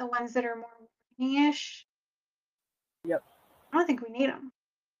the ones that are more warning-ish. Yep. I don't think we need them.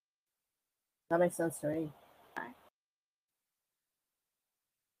 That makes sense to me. Okay.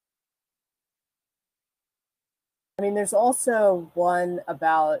 I mean, there's also one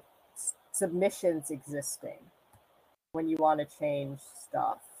about submissions existing when you want to change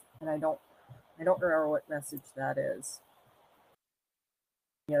stuff, and I don't remember what message that is.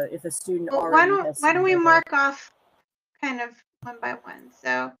 If a student already has why don't we mark off kind of one by one?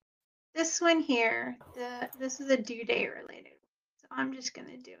 So this one here, this is a due date related. So I'm just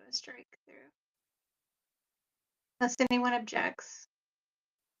gonna do a strike through, unless anyone objects.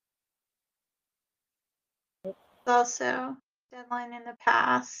 It's also deadline in the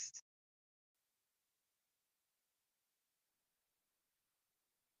past.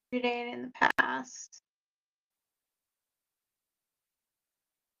 Due date in the past.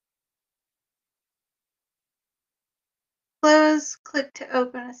 Close, click to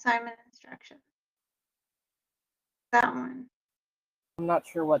open assignment instructions. That one. I'm not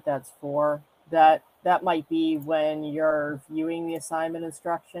sure what that's for. That might be when you're viewing the assignment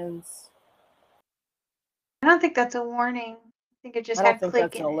instructions. I don't think that's a warning. I think it just I don't had think click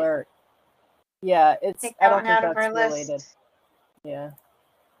that's in an alert. Yeah, it's. Take I that don't one think out of that's our related. list. Yeah.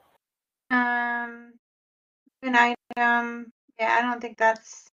 An item. Yeah, I don't think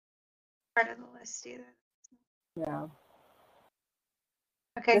that's part of the list either. Yeah.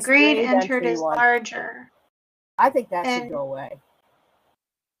 Okay, This grade grade entered entry is one, larger. I think that should go away.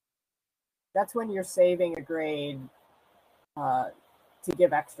 That's when you're saving a grade to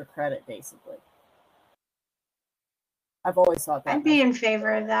give extra credit, basically. I've always thought that. I'd be in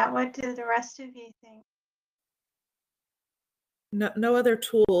favor of that. What do the rest of you think? No other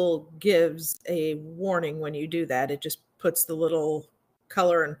tool gives a warning when you do that. It just puts the little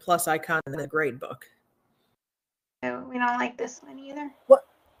color and plus icon in the grade book. So we don't like this one either. What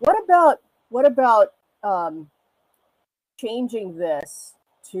about changing this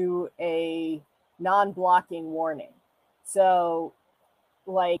to a non-blocking warning? So,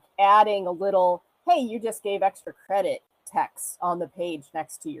 like adding a little, hey, you just gave extra credit text on the page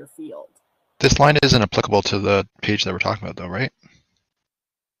next to your field. This line isn't applicable to the page that we're talking about, though, right?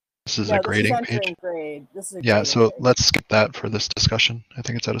 This is a grading page. Grade. This is a yeah, so page. let's skip that for this discussion. I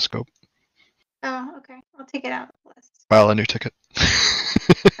think it's out of scope. Oh, okay. I'll take it out of the list. File a new ticket.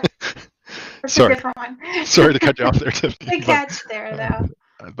 It's a different one. Sorry to cut you off there, Tiffany. Good catch there, though.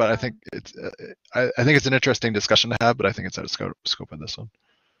 but I think it's I think it's an interesting discussion to have, but I think it's out of scope in this one.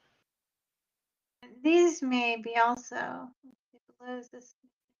 These may be also below this.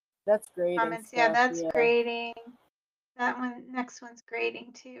 That's grading Comments. stuff, Yeah, that's grading. That one, next one's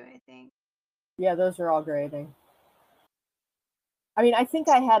grading too, I think. Yeah, those are all grading. I mean, I think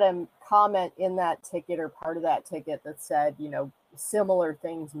I had a comment in that ticket or part of that ticket that said, you know, similar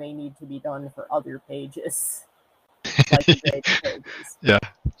things may need to be done for other pages, like the grading pages. Yeah,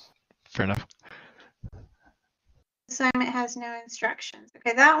 fair enough. Assignment has no instructions.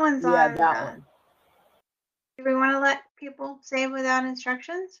 Okay, that one's on. Yeah, that one. Do we want to let people save without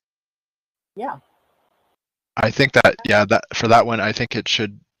instructions? Yeah. I think that, yeah, that for that one, I think it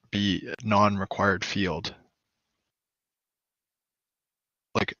should be non-required field.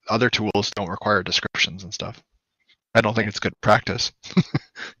 Like other tools don't require descriptions and stuff. I don't think it's good practice.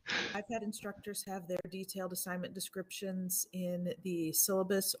 I've had instructors have their detailed assignment descriptions in the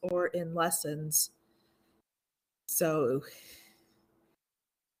syllabus or in lessons. So,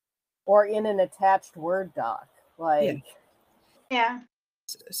 or in an attached Word doc, like. Yeah.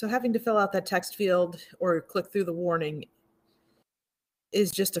 So having to fill out that text field or click through the warning is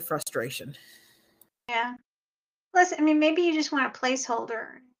just a frustration. Yeah. Plus, I mean, maybe you just want a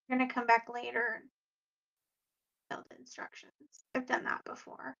placeholder. You're going to come back later and build instructions. I've done that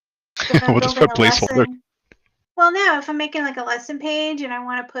before. We'll just put placeholder. Well, no, if I'm making like a lesson page and I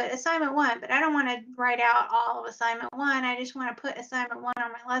want to put assignment 1, but I don't want to write out all of assignment 1. I just want to put assignment 1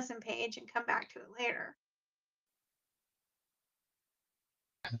 on my lesson page and come back to it later.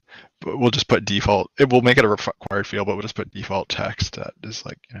 But we'll just put default. It will make it a required field, but we'll just put default text that is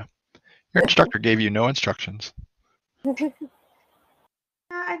like, you know, your instructor gave you no instructions.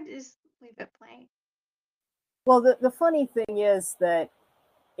 I just leave it plain. Well, the funny thing is that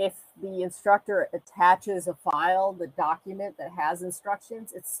if the instructor attaches a file, the document that has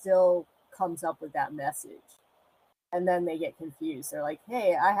instructions, it still comes up with that message. And then they get confused. They're like,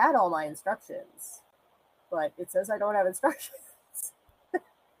 hey, I had all my instructions, but it says I don't have instructions.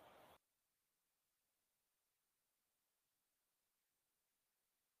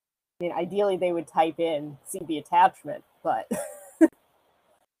 I mean, ideally they would type in, see the attachment, but...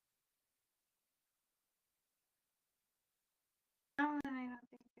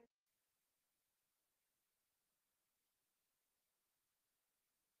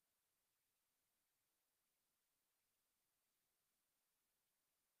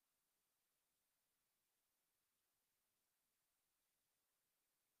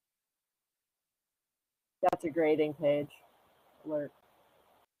 That's a grading page. Alert.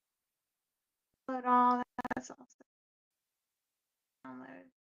 Put all that's also download.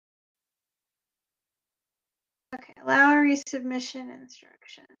 Okay, allow resubmission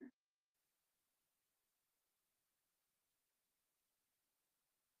instruction.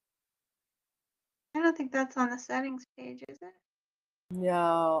 I don't think that's on the settings page, is it?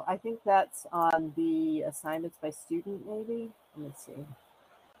 No, I think that's on the assignments by student, maybe. Let me see.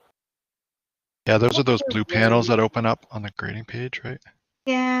 Yeah, those are those blue panels that open up on the grading page, right?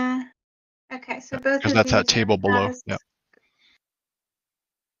 Yeah. Okay, so both because of that's these that table below. Yeah.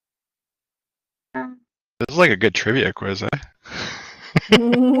 This is like a good trivia quiz, eh? Yeah.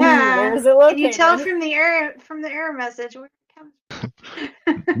 Where is it located? Can you tell from the error message where it comes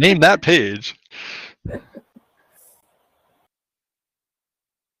from? Name that page.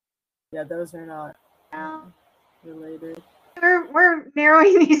 Yeah, those are not related. We're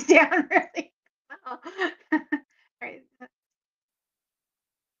narrowing these down really well. Right.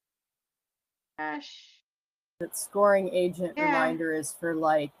 Gosh. That scoring agent reminder is for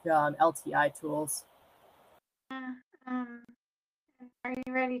like LTI tools. Are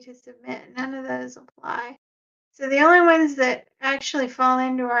you ready to submit? None of those apply. So the only ones that actually fall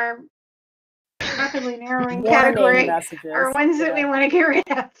into our rapidly narrowing category are ones that we want to get rid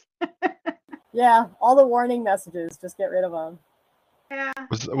of. Yeah, all the warning messages, just get rid of them. Yeah.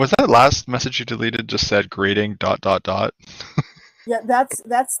 Was that last message you deleted just said grading ... Yeah,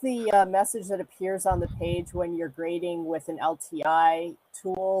 that's the message that appears on the page when you're grading with an LTI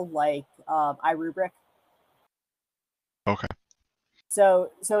tool like iRubric. Okay.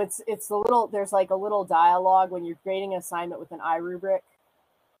 So it's the little, there's like a little dialogue when you're grading an assignment with an iRubric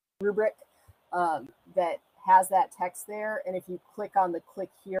that has that text there, and if you click on the click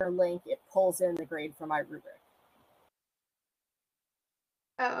here link, it pulls in the grade from iRubric.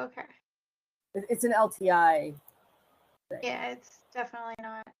 Oh, okay. It's an LTI thing. Yeah, it's definitely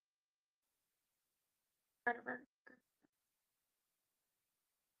not part of our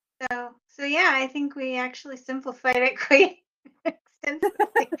group. So yeah, I think we actually simplified it quite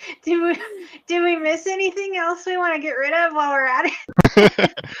Do we miss anything else we want to get rid of while we're at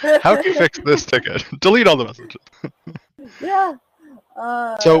it? How to fix this ticket? Delete all the messages. Yeah.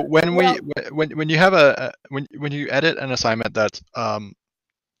 So when when you have when you edit an assignment that's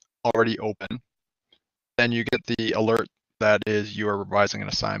already open, then you get the alert that is you are revising an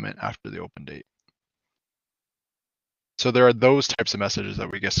assignment after the open date. So there are those types of messages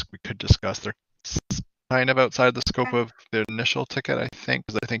that we guess we could discuss. They're kind of outside the scope of the initial ticket, I think,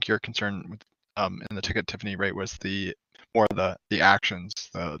 because I think your concern with in the ticket, Tiffany, right, was the more the actions,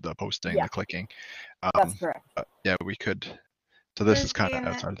 the posting, the clicking. That's correct. Yeah, we could. So this is kind of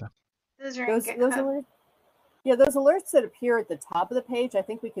outside of that. Those alerts. Yeah, those alerts that appear at the top of the page, I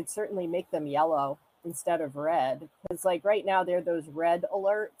think we could certainly make them yellow instead of red, because like right now they're those red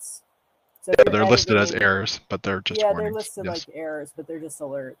alerts. So yeah, they're listed as errors, but they're just warnings. They're listed like errors, but they're just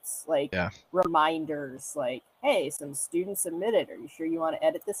alerts, like reminders, like, hey, some student submitted. Are you sure you want to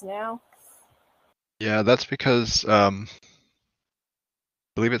edit this now? Yeah, that's because I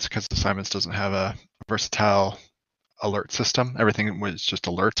believe it's because assignments doesn't have a versatile alert system. Everything was just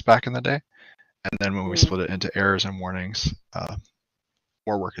alerts back in the day. And then when we split it into errors and warnings,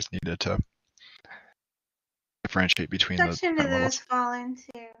 more work is needed to differentiate between the section do those fall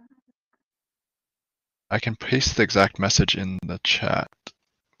into? I can paste the exact message in the chat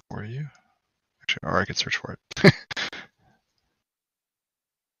for you. Actually, or I could search for it.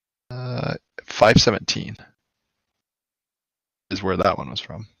 517 is where that one was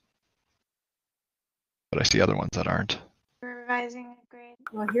from. But I see other ones that aren't. Revising a grade.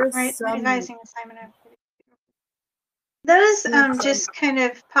 Well, here's revising assignment. Those just kind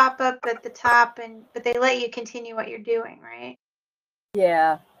of pop up at the top, but they let you continue what you're doing, right?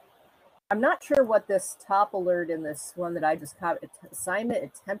 Yeah. I'm not sure what this top alert in this one that I just copied, assignment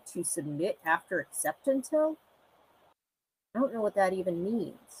attempt to submit after accept until. I don't know what that even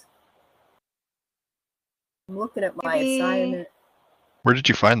means. I'm looking at my assignment. Where did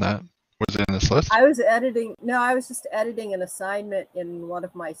you find that? Was it in this list? I was just editing an assignment in one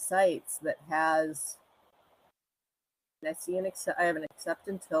of my sites that has, I see I have an accept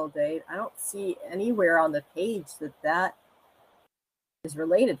until date. I don't see anywhere on the page that is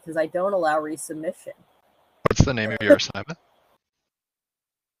related because I don't allow resubmission. What's the name of your assignment?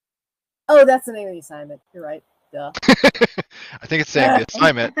 Oh, that's the name of the assignment. You're right. Duh. I think it's saying the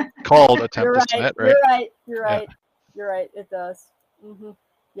assignment called attempt to submit, right? You're right. It does.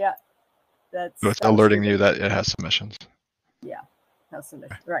 Yeah. So it's alerting you that it has submissions. Yeah, has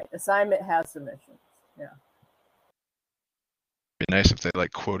submissions. Right. Assignment has submissions. Yeah. It'd be nice if they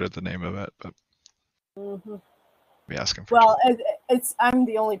like quoted the name of it, but be asking for. Well, I'm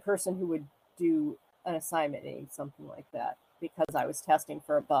the only person who would do an assignment in something like that because I was testing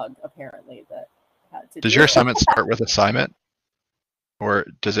for a bug apparently that had to. Does your assignment start with assignment, or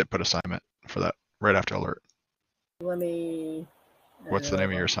does it put assignment for that right after alert? Let me. What's the name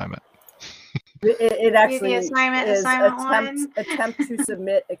of your assignment? It actually is attempt to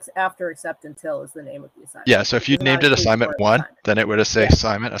submit after accept until is the name of the assignment. Yeah, so if you named it assignment 1, then it would have say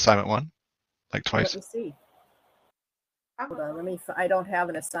assignment 1, like twice. Let me see. Hold on, I don't have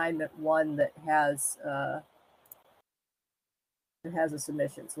an assignment 1 that has a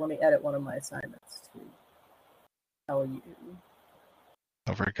submission. So let me edit one of my assignments to tell you.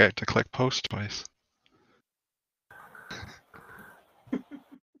 Don't forget to click post twice.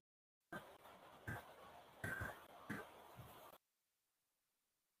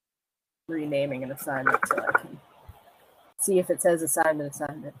 Renaming an assignment so I can see if it says assignment.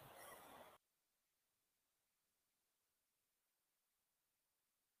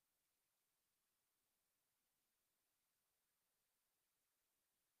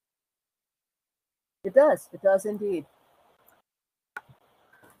 It does. It does indeed.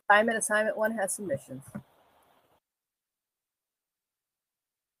 Assignment 1 has submissions.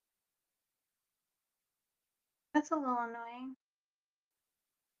 That's a little annoying.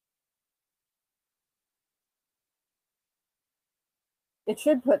 It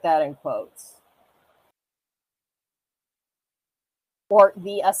should put that in quotes. Or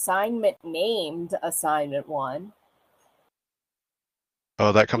the assignment named assignment 1.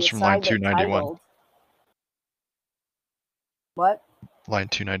 Oh, that comes from line 291. Titled. What? Line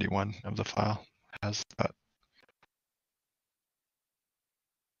 291 of the file has that.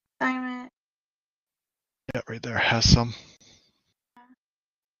 Assignment. Yeah, right there has some.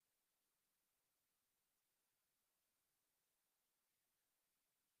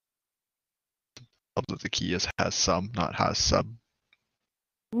 The key is has some, not has sub.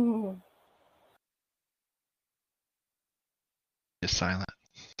 Is silent.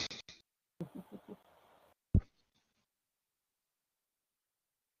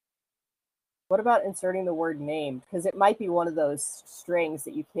 What about inserting the word named? Because it might be one of those strings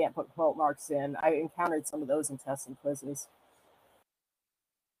that you can't put quote marks in. I encountered some of those in tests and quizzes.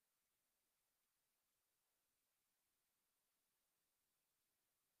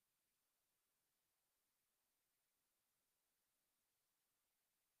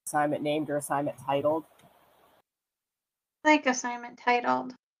 Assignment named or assignment titled? Like assignment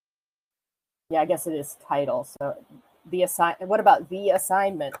titled. Yeah, I guess it is title. So what about the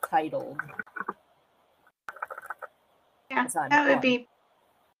assignment titled? Yeah, assignment that would one. be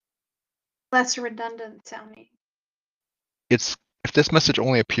less redundant sounding. If this message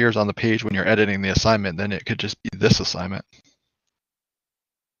only appears on the page when you're editing the assignment, then it could just be this assignment.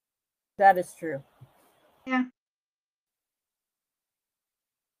 That is true. Yeah.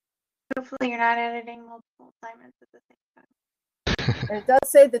 Hopefully you're not editing multiple assignments at the same time. And it does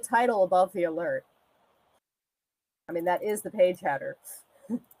say the title above the alert. I mean, that is the page header.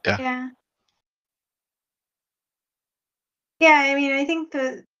 Yeah. Yeah, I mean, I think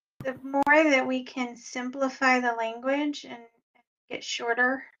the more that we can simplify the language and get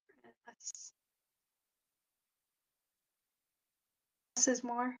shorter, less is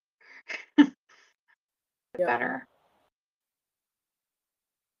more, the better.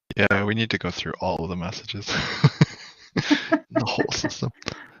 Yeah, we need to go through all of the messages. The whole system.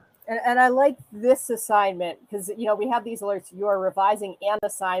 And I like this assignment because, you know, we have these alerts. You are revising an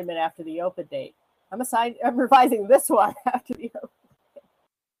assignment after the open date. I'm revising this one after the open date.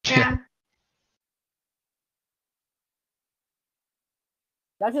 Yeah.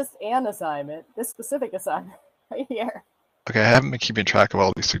 Not just an assignment, this specific assignment right here. Okay, I haven't been keeping track of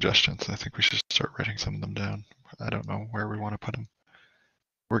all these suggestions. I think we should start writing some of them down. I don't know where we want to put them.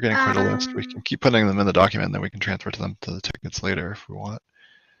 We're getting quite a list. We can keep putting them in the document, and then we can transfer to them to the tickets later if we want.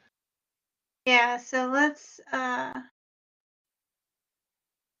 Yeah, so let's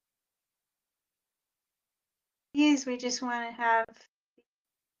these we just want to have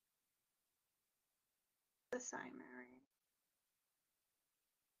the assignment, right?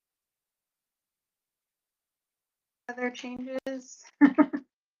 Other changes.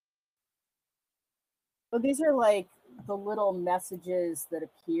 Well, these are like the little messages that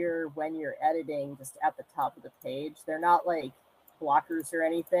appear when you're editing just at the top of the page. They're not like blockers or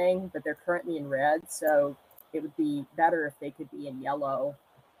anything, but they're currently in red. So it would be better if they could be in yellow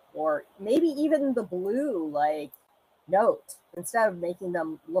or maybe even the blue, like note, instead of making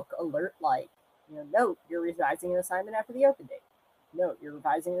them look alert-like. You know, note, you're revising an assignment after the open date. Note, you're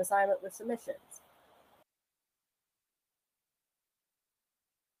revising an assignment with submissions.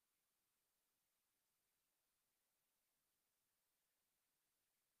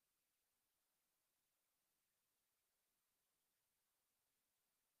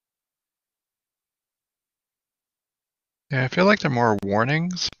 Yeah, I feel like they're more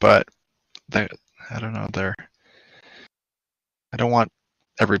warnings, but I don't know. I don't want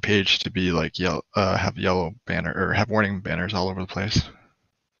every page to be like yellow, have yellow banner or have warning banners all over the place.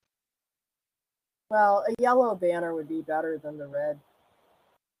 Well, a yellow banner would be better than the red.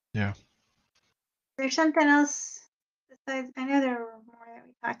 Yeah. There's something else besides, I know there were more that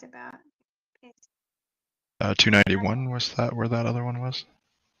we talked about. 291 was that where that other one was?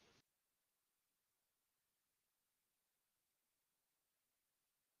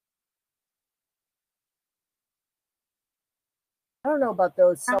 I don't know about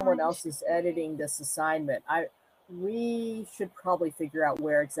those. Someone else is editing this assignment. We should probably figure out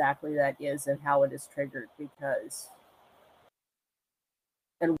where exactly that is and how it is triggered,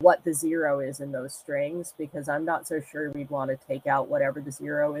 and what the 0 is in those strings, because I'm not so sure we'd want to take out whatever the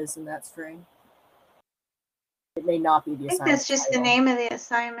 0 is in that string. It may not be the assignment. I think that's just title. The name of the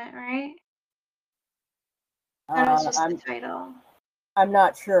assignment, right? That was just the title. I'm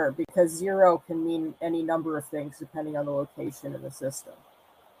not sure, because 0 can mean any number of things depending on the location in the system.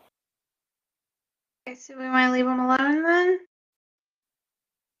 Okay, so we want to leave them alone then?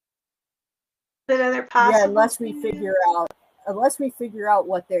 What other possible? Yeah, unless we figure out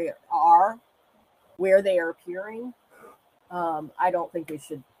what they are, where they are appearing, I don't think we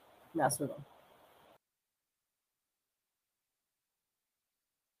should mess with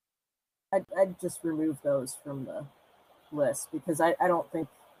them. I'd just remove those from the list, because I don't think...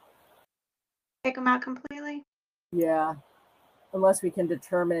 Take them out completely? Yeah, unless we can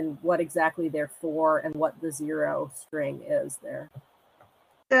determine what exactly they're for and what the 0 string is there.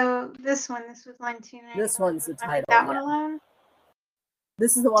 So this was 129. This one's the title. That one alone?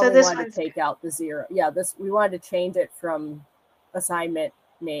 This is the one we wanted to take out the 0. Yeah, we wanted to change it from assignment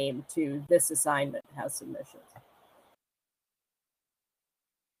name to this assignment has submissions.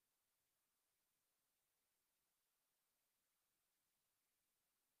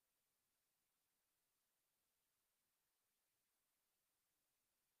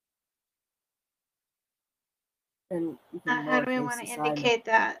 And you can how do we want to indicate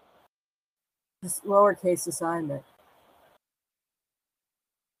that? Just lowercase assignment.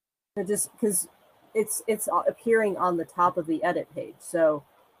 It just because it's appearing on the top of the edit page. So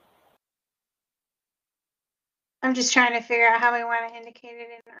I'm just trying to figure out how we want to indicate it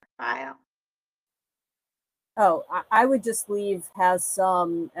in our file. Oh, I would just leave has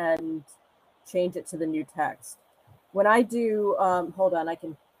some and change it to the new text. When I do, hold on, I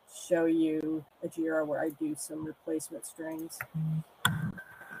can show you a JIRA where I do some replacement strings.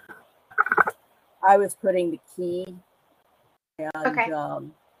 I was putting the key and okay.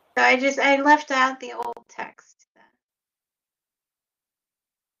 So I left out the old text then.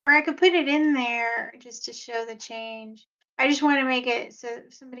 Or I could put it in there just to show the change. I just want to make it so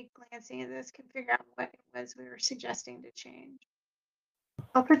somebody glancing at this can figure out what it was we were suggesting to change.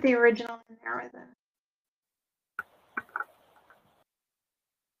 I'll put the original in there with it.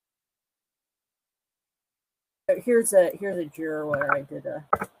 Here's a JIRA where I did a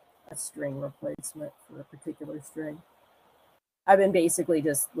string replacement for a particular string. I've been basically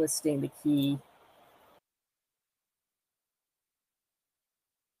just listing the key.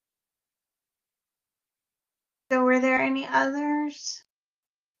 So were there any others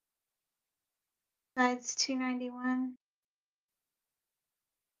besides 291?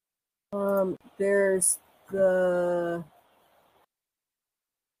 There's the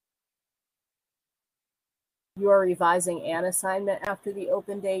you are revising an assignment after the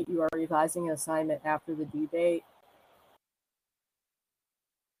open date. You are revising an assignment after the due date.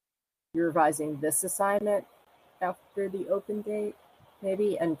 You're revising this assignment after the open date,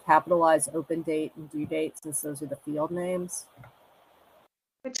 maybe, and capitalize open date and due date since those are the field names.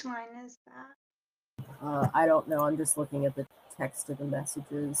 Which line is that? I don't know. I'm just looking at the text of the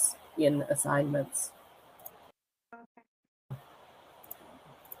messages in assignments. Okay.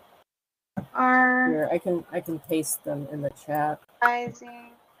 Here, I can paste them in the chat.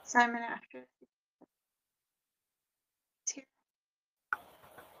 Revising assignment after. Here.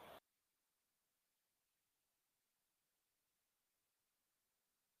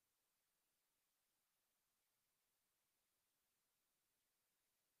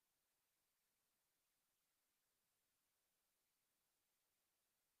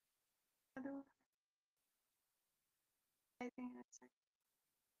 I think that's it.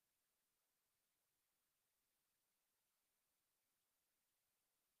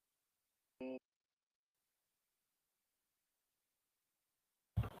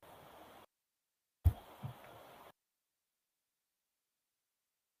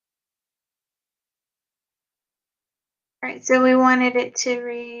 All right, so we wanted it to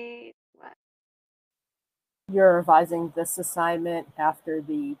read what? You're revising this assignment after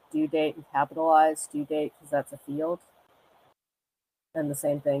the due date and capitalize due date because that's a field. And the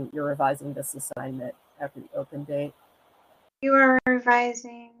same thing, you're revising this assignment after the open date. You are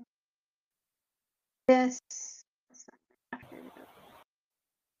revising this after the open.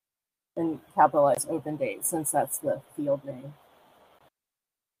 And capitalize open date since that's the field name.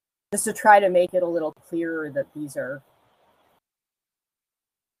 Just to try to make it a little clearer that these are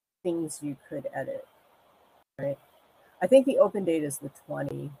things you could edit, right? I think the open date is the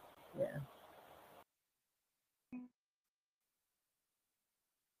 20, yeah.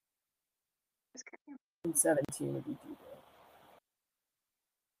 And 17 would be due date.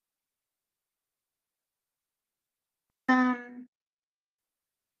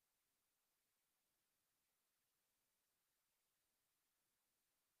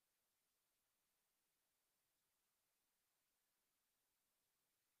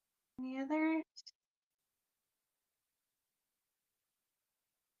 Any others?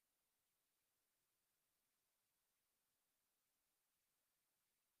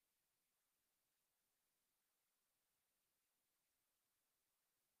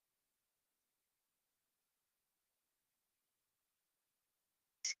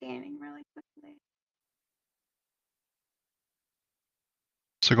 Scanning really quickly.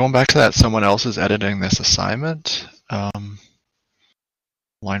 So going back to that, someone else is editing this assignment,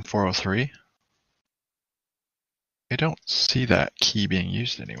 line 403. I don't see that key being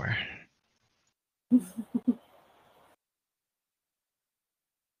used anywhere.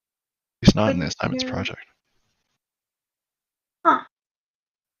 It's not in the assignments project. Huh.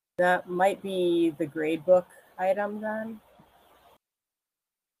 That might be the gradebook item then.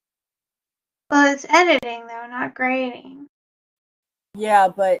 Well, it's editing though, not grading. Yeah,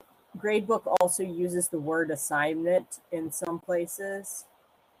 but gradebook also uses the word assignment in some places.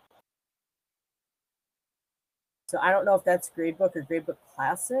 So I don't know if that's gradebook or gradebook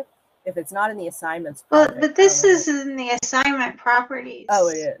classic. If it's not in the assignments project, well, but this is in the assignment properties. Oh,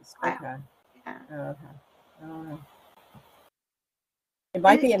 it is. Wow. Okay. Yeah. Okay. It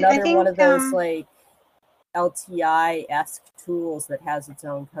might be another one of those like LTI-esque tools that has its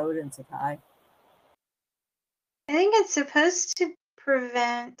own code in Sakai. I think it's supposed to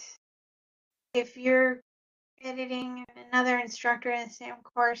prevent, if you're editing and another instructor in the same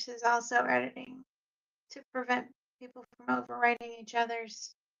course is also editing, to prevent people from overwriting each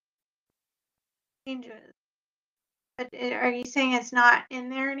other's changes. But are you saying it's not in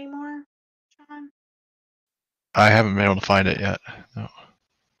there anymore, Sean? I haven't been able to find it yet. No. I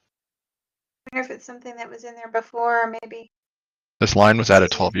wonder if it's something that was in there before, or maybe. This line was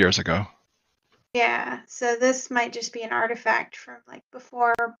added 12 years ago. Yeah, so this might just be an artifact from like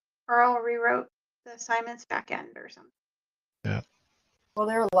before Earl rewrote the assignments back end or something. Yeah. Well,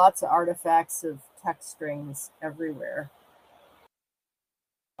 there are lots of artifacts of text strings everywhere.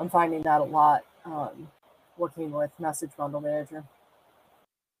 I'm finding that a lot working with Message Bundle Manager.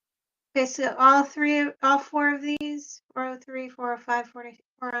 Okay, so all four of these, 403, 405,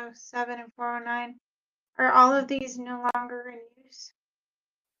 407, and 409, are all of these no longer in use?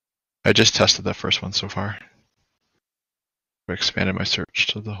 I just tested the first one so far. I expanded my search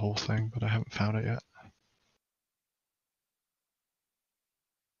to the whole thing, but I haven't found it yet.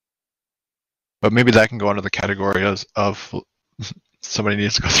 But maybe that can go under the category of somebody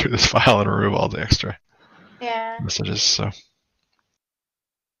needs to go through this file and remove all the extra messages. So.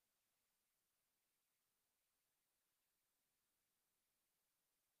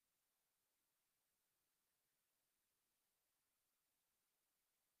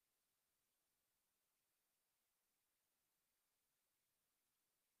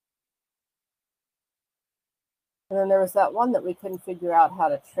 And then there was that one that we couldn't figure out how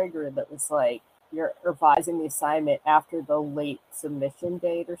to trigger that was like, you're revising the assignment after the late submission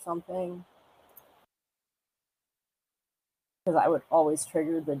date or something. Because I would always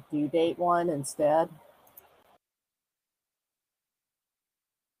trigger the due date one instead.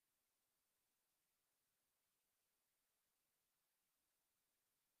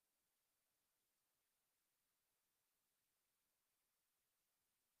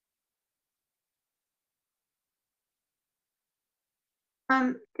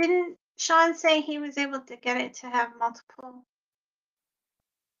 Didn't Sean say he was able to get it to have multiple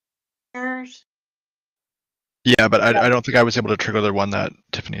errors? Yeah, but I don't think I was able to trigger the one that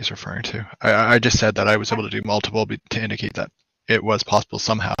Tiffany is referring to. I just said that I was able to do multiple to indicate that it was possible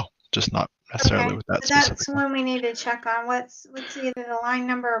somehow, just not necessarily with that specific that's one. one we need to check on. What's either the line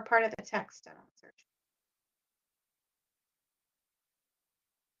number or part of the text? I don't search.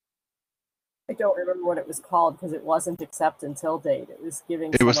 I don't remember what it was called because it wasn't accept until date. It was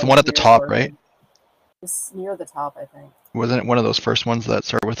giving. It was the one at the top, right? It's near the top, I think. Wasn't it one of those first ones that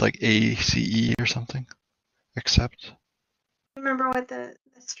start with like ACE or something? Accept. Remember what the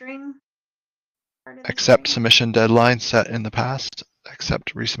string? Accept submission deadline set in the past.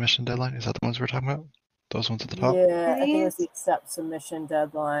 Accept resubmission deadline. Is that the ones we're talking about? Those ones at the top? Yeah, I think it was the accept submission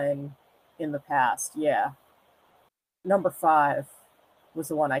deadline in the past. Yeah. Number 5 was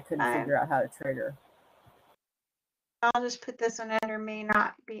the one I couldn't figure out how to trigger. I'll just put this one under may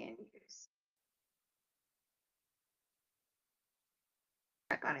not be in use.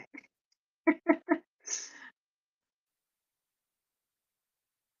 Check on it.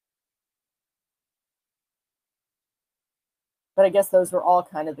 But I guess those were all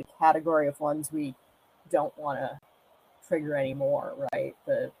kind of the category of ones we don't want to trigger anymore, right?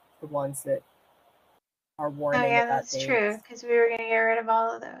 The ones that are warning. Oh yeah, that's true, because we were going to get rid of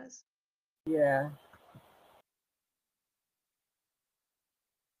all of those. Yeah.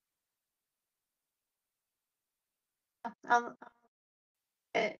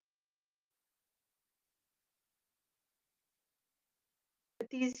 But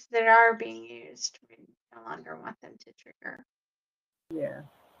these that are being used, we no longer want them to trigger. Yeah.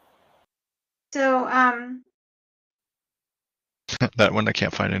 So that one I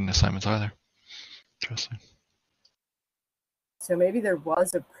can't find in assignments either. Interesting. So maybe there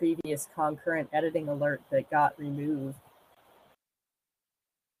was a previous concurrent editing alert that got removed.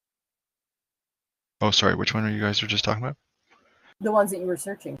 Oh, sorry. Which one are you guys just talking about? The ones that you were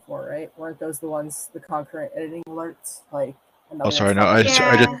searching for, right? Weren't those the ones, the concurrent editing alerts? Like, oh, sorry. No, I just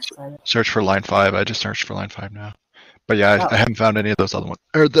searched for line 5. I just searched for line 5 now. But yeah, I haven't found any of those other ones.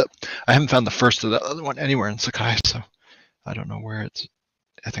 I haven't found the first of that other one anywhere in Sakai, so I don't know where it's.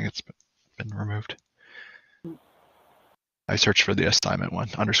 I think it's been removed. I searched for the assignment one,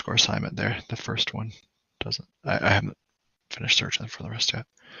 underscore assignment there. The first one doesn't. I haven't finished searching for the rest yet.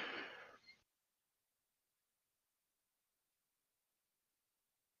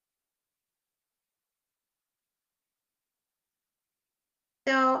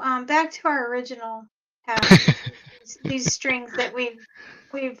 So back to our original have these strings that we've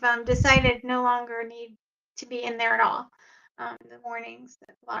decided no longer need to be in there at all. The warnings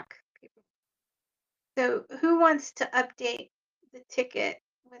that block people. So who wants to update the ticket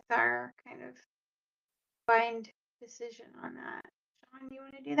with our kind of combined decision on that? Sean, do you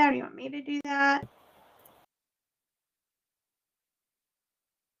want to do that, or do you want me to do that?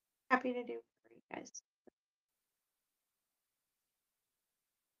 Happy to do it for you guys.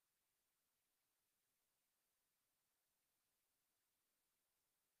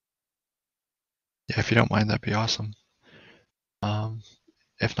 Yeah, if you don't mind, that'd be awesome.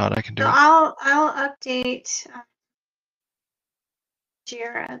 If not, I can do So it. I'll update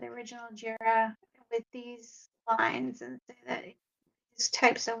Jira, the original Jira, with these lines and say that these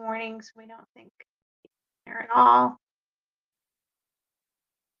types of warnings we don't think are at all.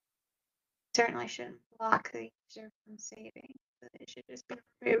 Certainly shouldn't block the user from saving. So they should just be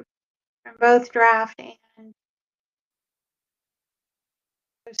removed from both draft and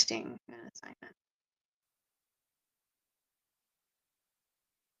posting an assignment.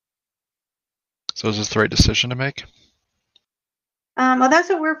 So is this the right decision to make? Well, that's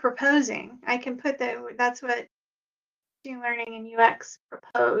what we're proposing. I can put that's what machine learning and UX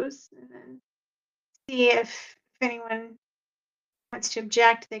propose, and then see if anyone wants to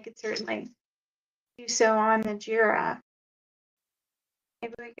object. They could certainly do so on the Jira.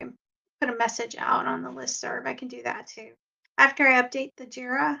 Maybe we can put a message out on the listserv. I can do that too. After I update the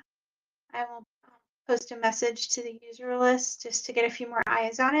Jira, I will post a message to the user list just to get a few more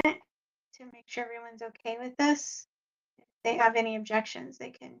eyes on it to make sure everyone's okay with this. If they have any objections, they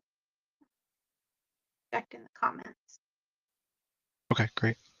can object in the comments. Okay,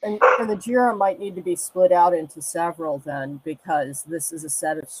 great. And the Jira might need to be split out into several then, because this is a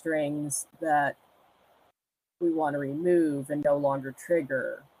set of strings that we want to remove and no longer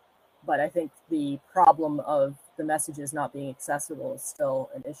trigger. But I think the problem of the messages not being accessible is still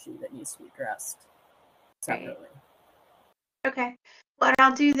an issue that needs to be addressed separately. Okay. What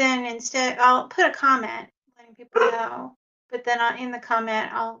I'll do then, instead, I'll put a comment letting people know, but then in the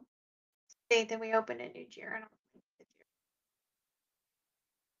comment, I'll state that we opened a new Jira. And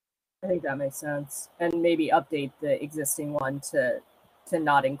I think that makes sense. And maybe update the existing one to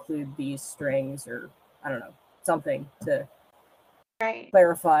not include these strings, or I don't know, something to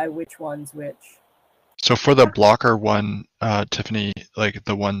clarify which one's which. So for the blocker one, Tiffany, like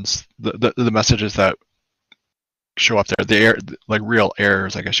the ones, the messages that show up there, like real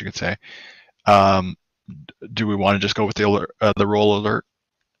errors, I guess you could say. Do we want to just go with the alert, the role alert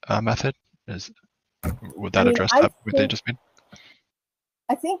method? Would that address that? What they just made?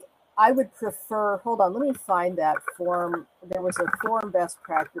 I think I would prefer. Hold on, let me find that form. There was a form best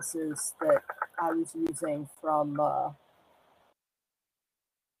practices that I was using from the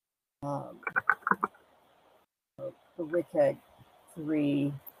WCAG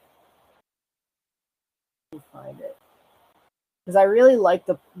 3. Let me find it. Because I really like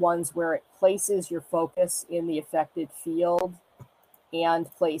the ones where it places your focus in the affected field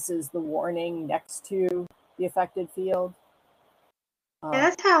and places the warning next to the affected field. Yeah,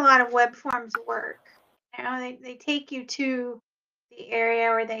 that's how a lot of web forms work. You know, they take you to the area,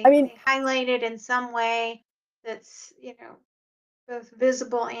 or they highlight it in some way that's, you know, both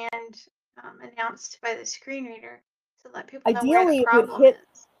visible and announced by the screen reader to let people know where the problem is.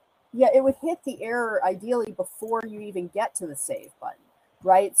 Yeah, it would hit the error ideally before you even get to the save button,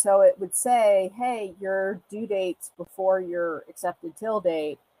 right? So it would say, hey, your due date's before your accepted till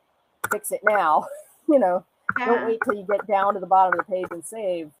date. Fix it now. You know, don't wait till you get down to the bottom of the page and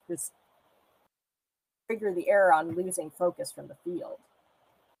save. Just trigger the error on losing focus from the field.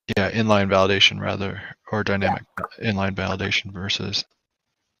 Yeah, inline validation rather, or dynamic inline validation versus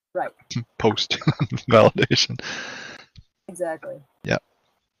post validation. Exactly. Yeah.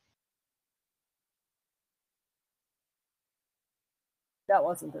 That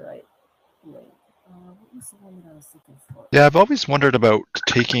wasn't the right link. What was the one that I was looking for? Yeah, I've always wondered about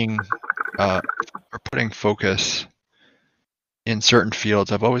taking or putting focus in certain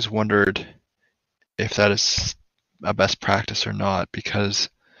fields. I've always wondered if that is a best practice or not, because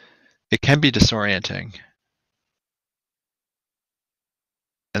it can be disorienting.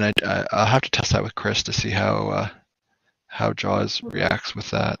 And I'll have to test that with Chris to see how JAWS reacts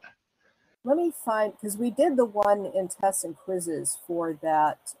with that. Let me find, because we did the one in tests and quizzes for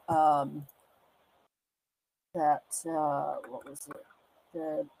that, what was it?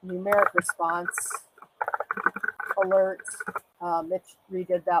 The numeric response alert. Mitch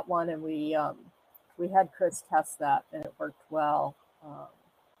redid that one, and we had Chris test that, and it worked well.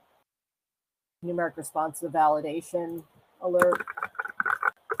 Numeric response to the validation alert.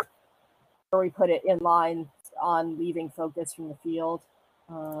 or we put it in line on leaving focus from the field.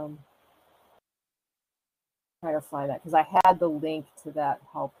 Try to find that because I had the link to that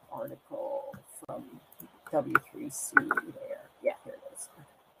help article from W3C there. Yeah, here it is.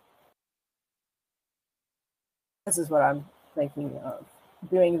 This is what I'm thinking of,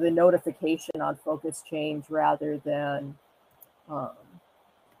 doing the notification on focus change rather than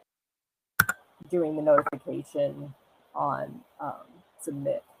doing the notification on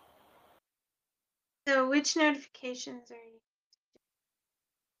submit. So which notifications are you?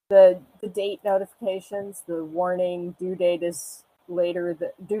 The date notifications, the warning, due date is later,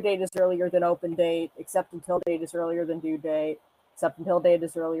 due date is earlier than open date, except until date is earlier than due date, except until date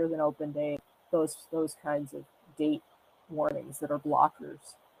is earlier than open date, those kinds of date warnings that are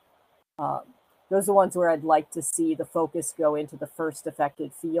blockers. Those are the ones where I'd like to see the focus go into the first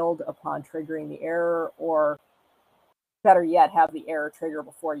affected field upon triggering the error, or better yet, have the error trigger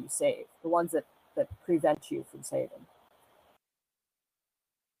before you save, the ones that prevent you from saving.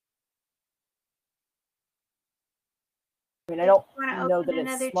 I mean, I don't know that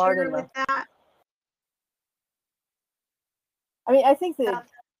it's smart enough. I mean, I think the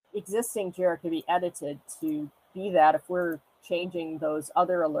existing JIRA could be edited to be that if we're changing those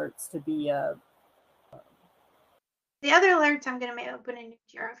other alerts to be the other alerts, I'm going to open a new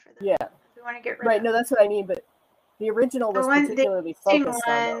JIRA for them. Yeah. If we want to get rid right. of. No, that's what I mean. But the original was particularly focused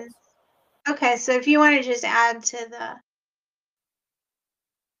on those. Okay, so if you want to just add to the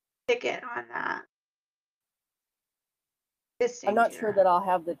ticket on that. I'm not sure that I'll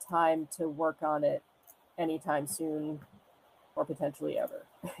have the time to work on it anytime soon, or potentially ever,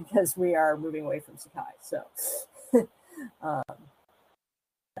 because we are moving away from Sakai. So, yeah,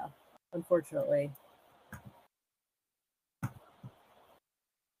 unfortunately,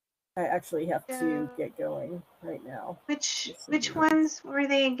 I actually have to get going right now. Which ones were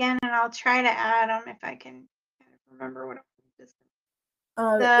they again? And I'll try to add them if I can remember what it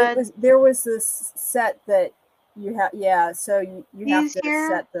was. There was this set that you have. Yeah, so you have to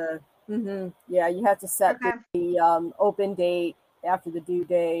set the. Yeah, you have to set the open date after the due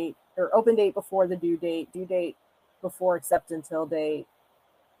date, or open date before the due date before except until date.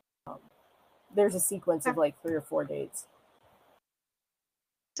 There's a sequence of like 3 or 4 dates.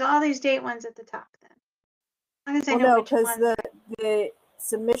 So all these date ones at the top then. As long as no, because the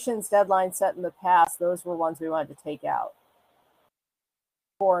submissions deadline set in the past, those were ones we wanted to take out.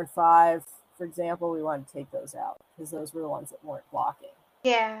 4 and 5, for example, we wanted to take those out because those were the ones that weren't blocking.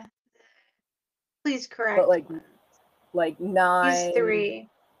 Yeah. Please correct. But like 9. These 3.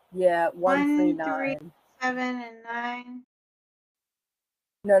 Yeah, 1, 3, 9. 3, 7, and 9.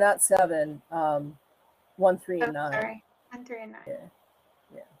 No, not 7. 1, 3, and 9. Sorry, 1, 3, and 9. Yeah.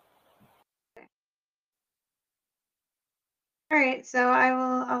 Okay. All right, so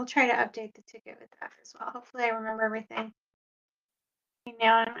I'll try to update the ticket with that as well. Hopefully, I remember everything.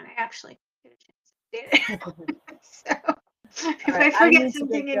 Now I'm gonna actually get a chance to update it. So if I forget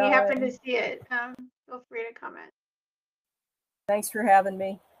something and you happen to see it, feel free to comment. Thanks for having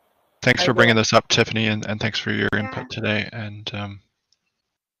me. Thanks for bringing this up, Tiffany, and thanks for your input today. And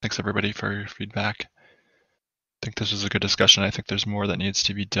thanks everybody for your feedback. I think this was a good discussion. I think there's more that needs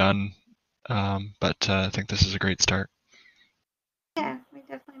to be done, but I think this is a great start. Yeah, we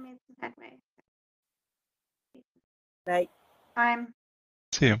definitely made some headway. Bye.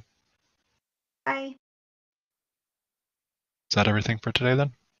 See you. Bye. Is that everything for today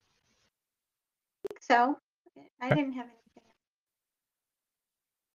then? I think so. I didn't have any.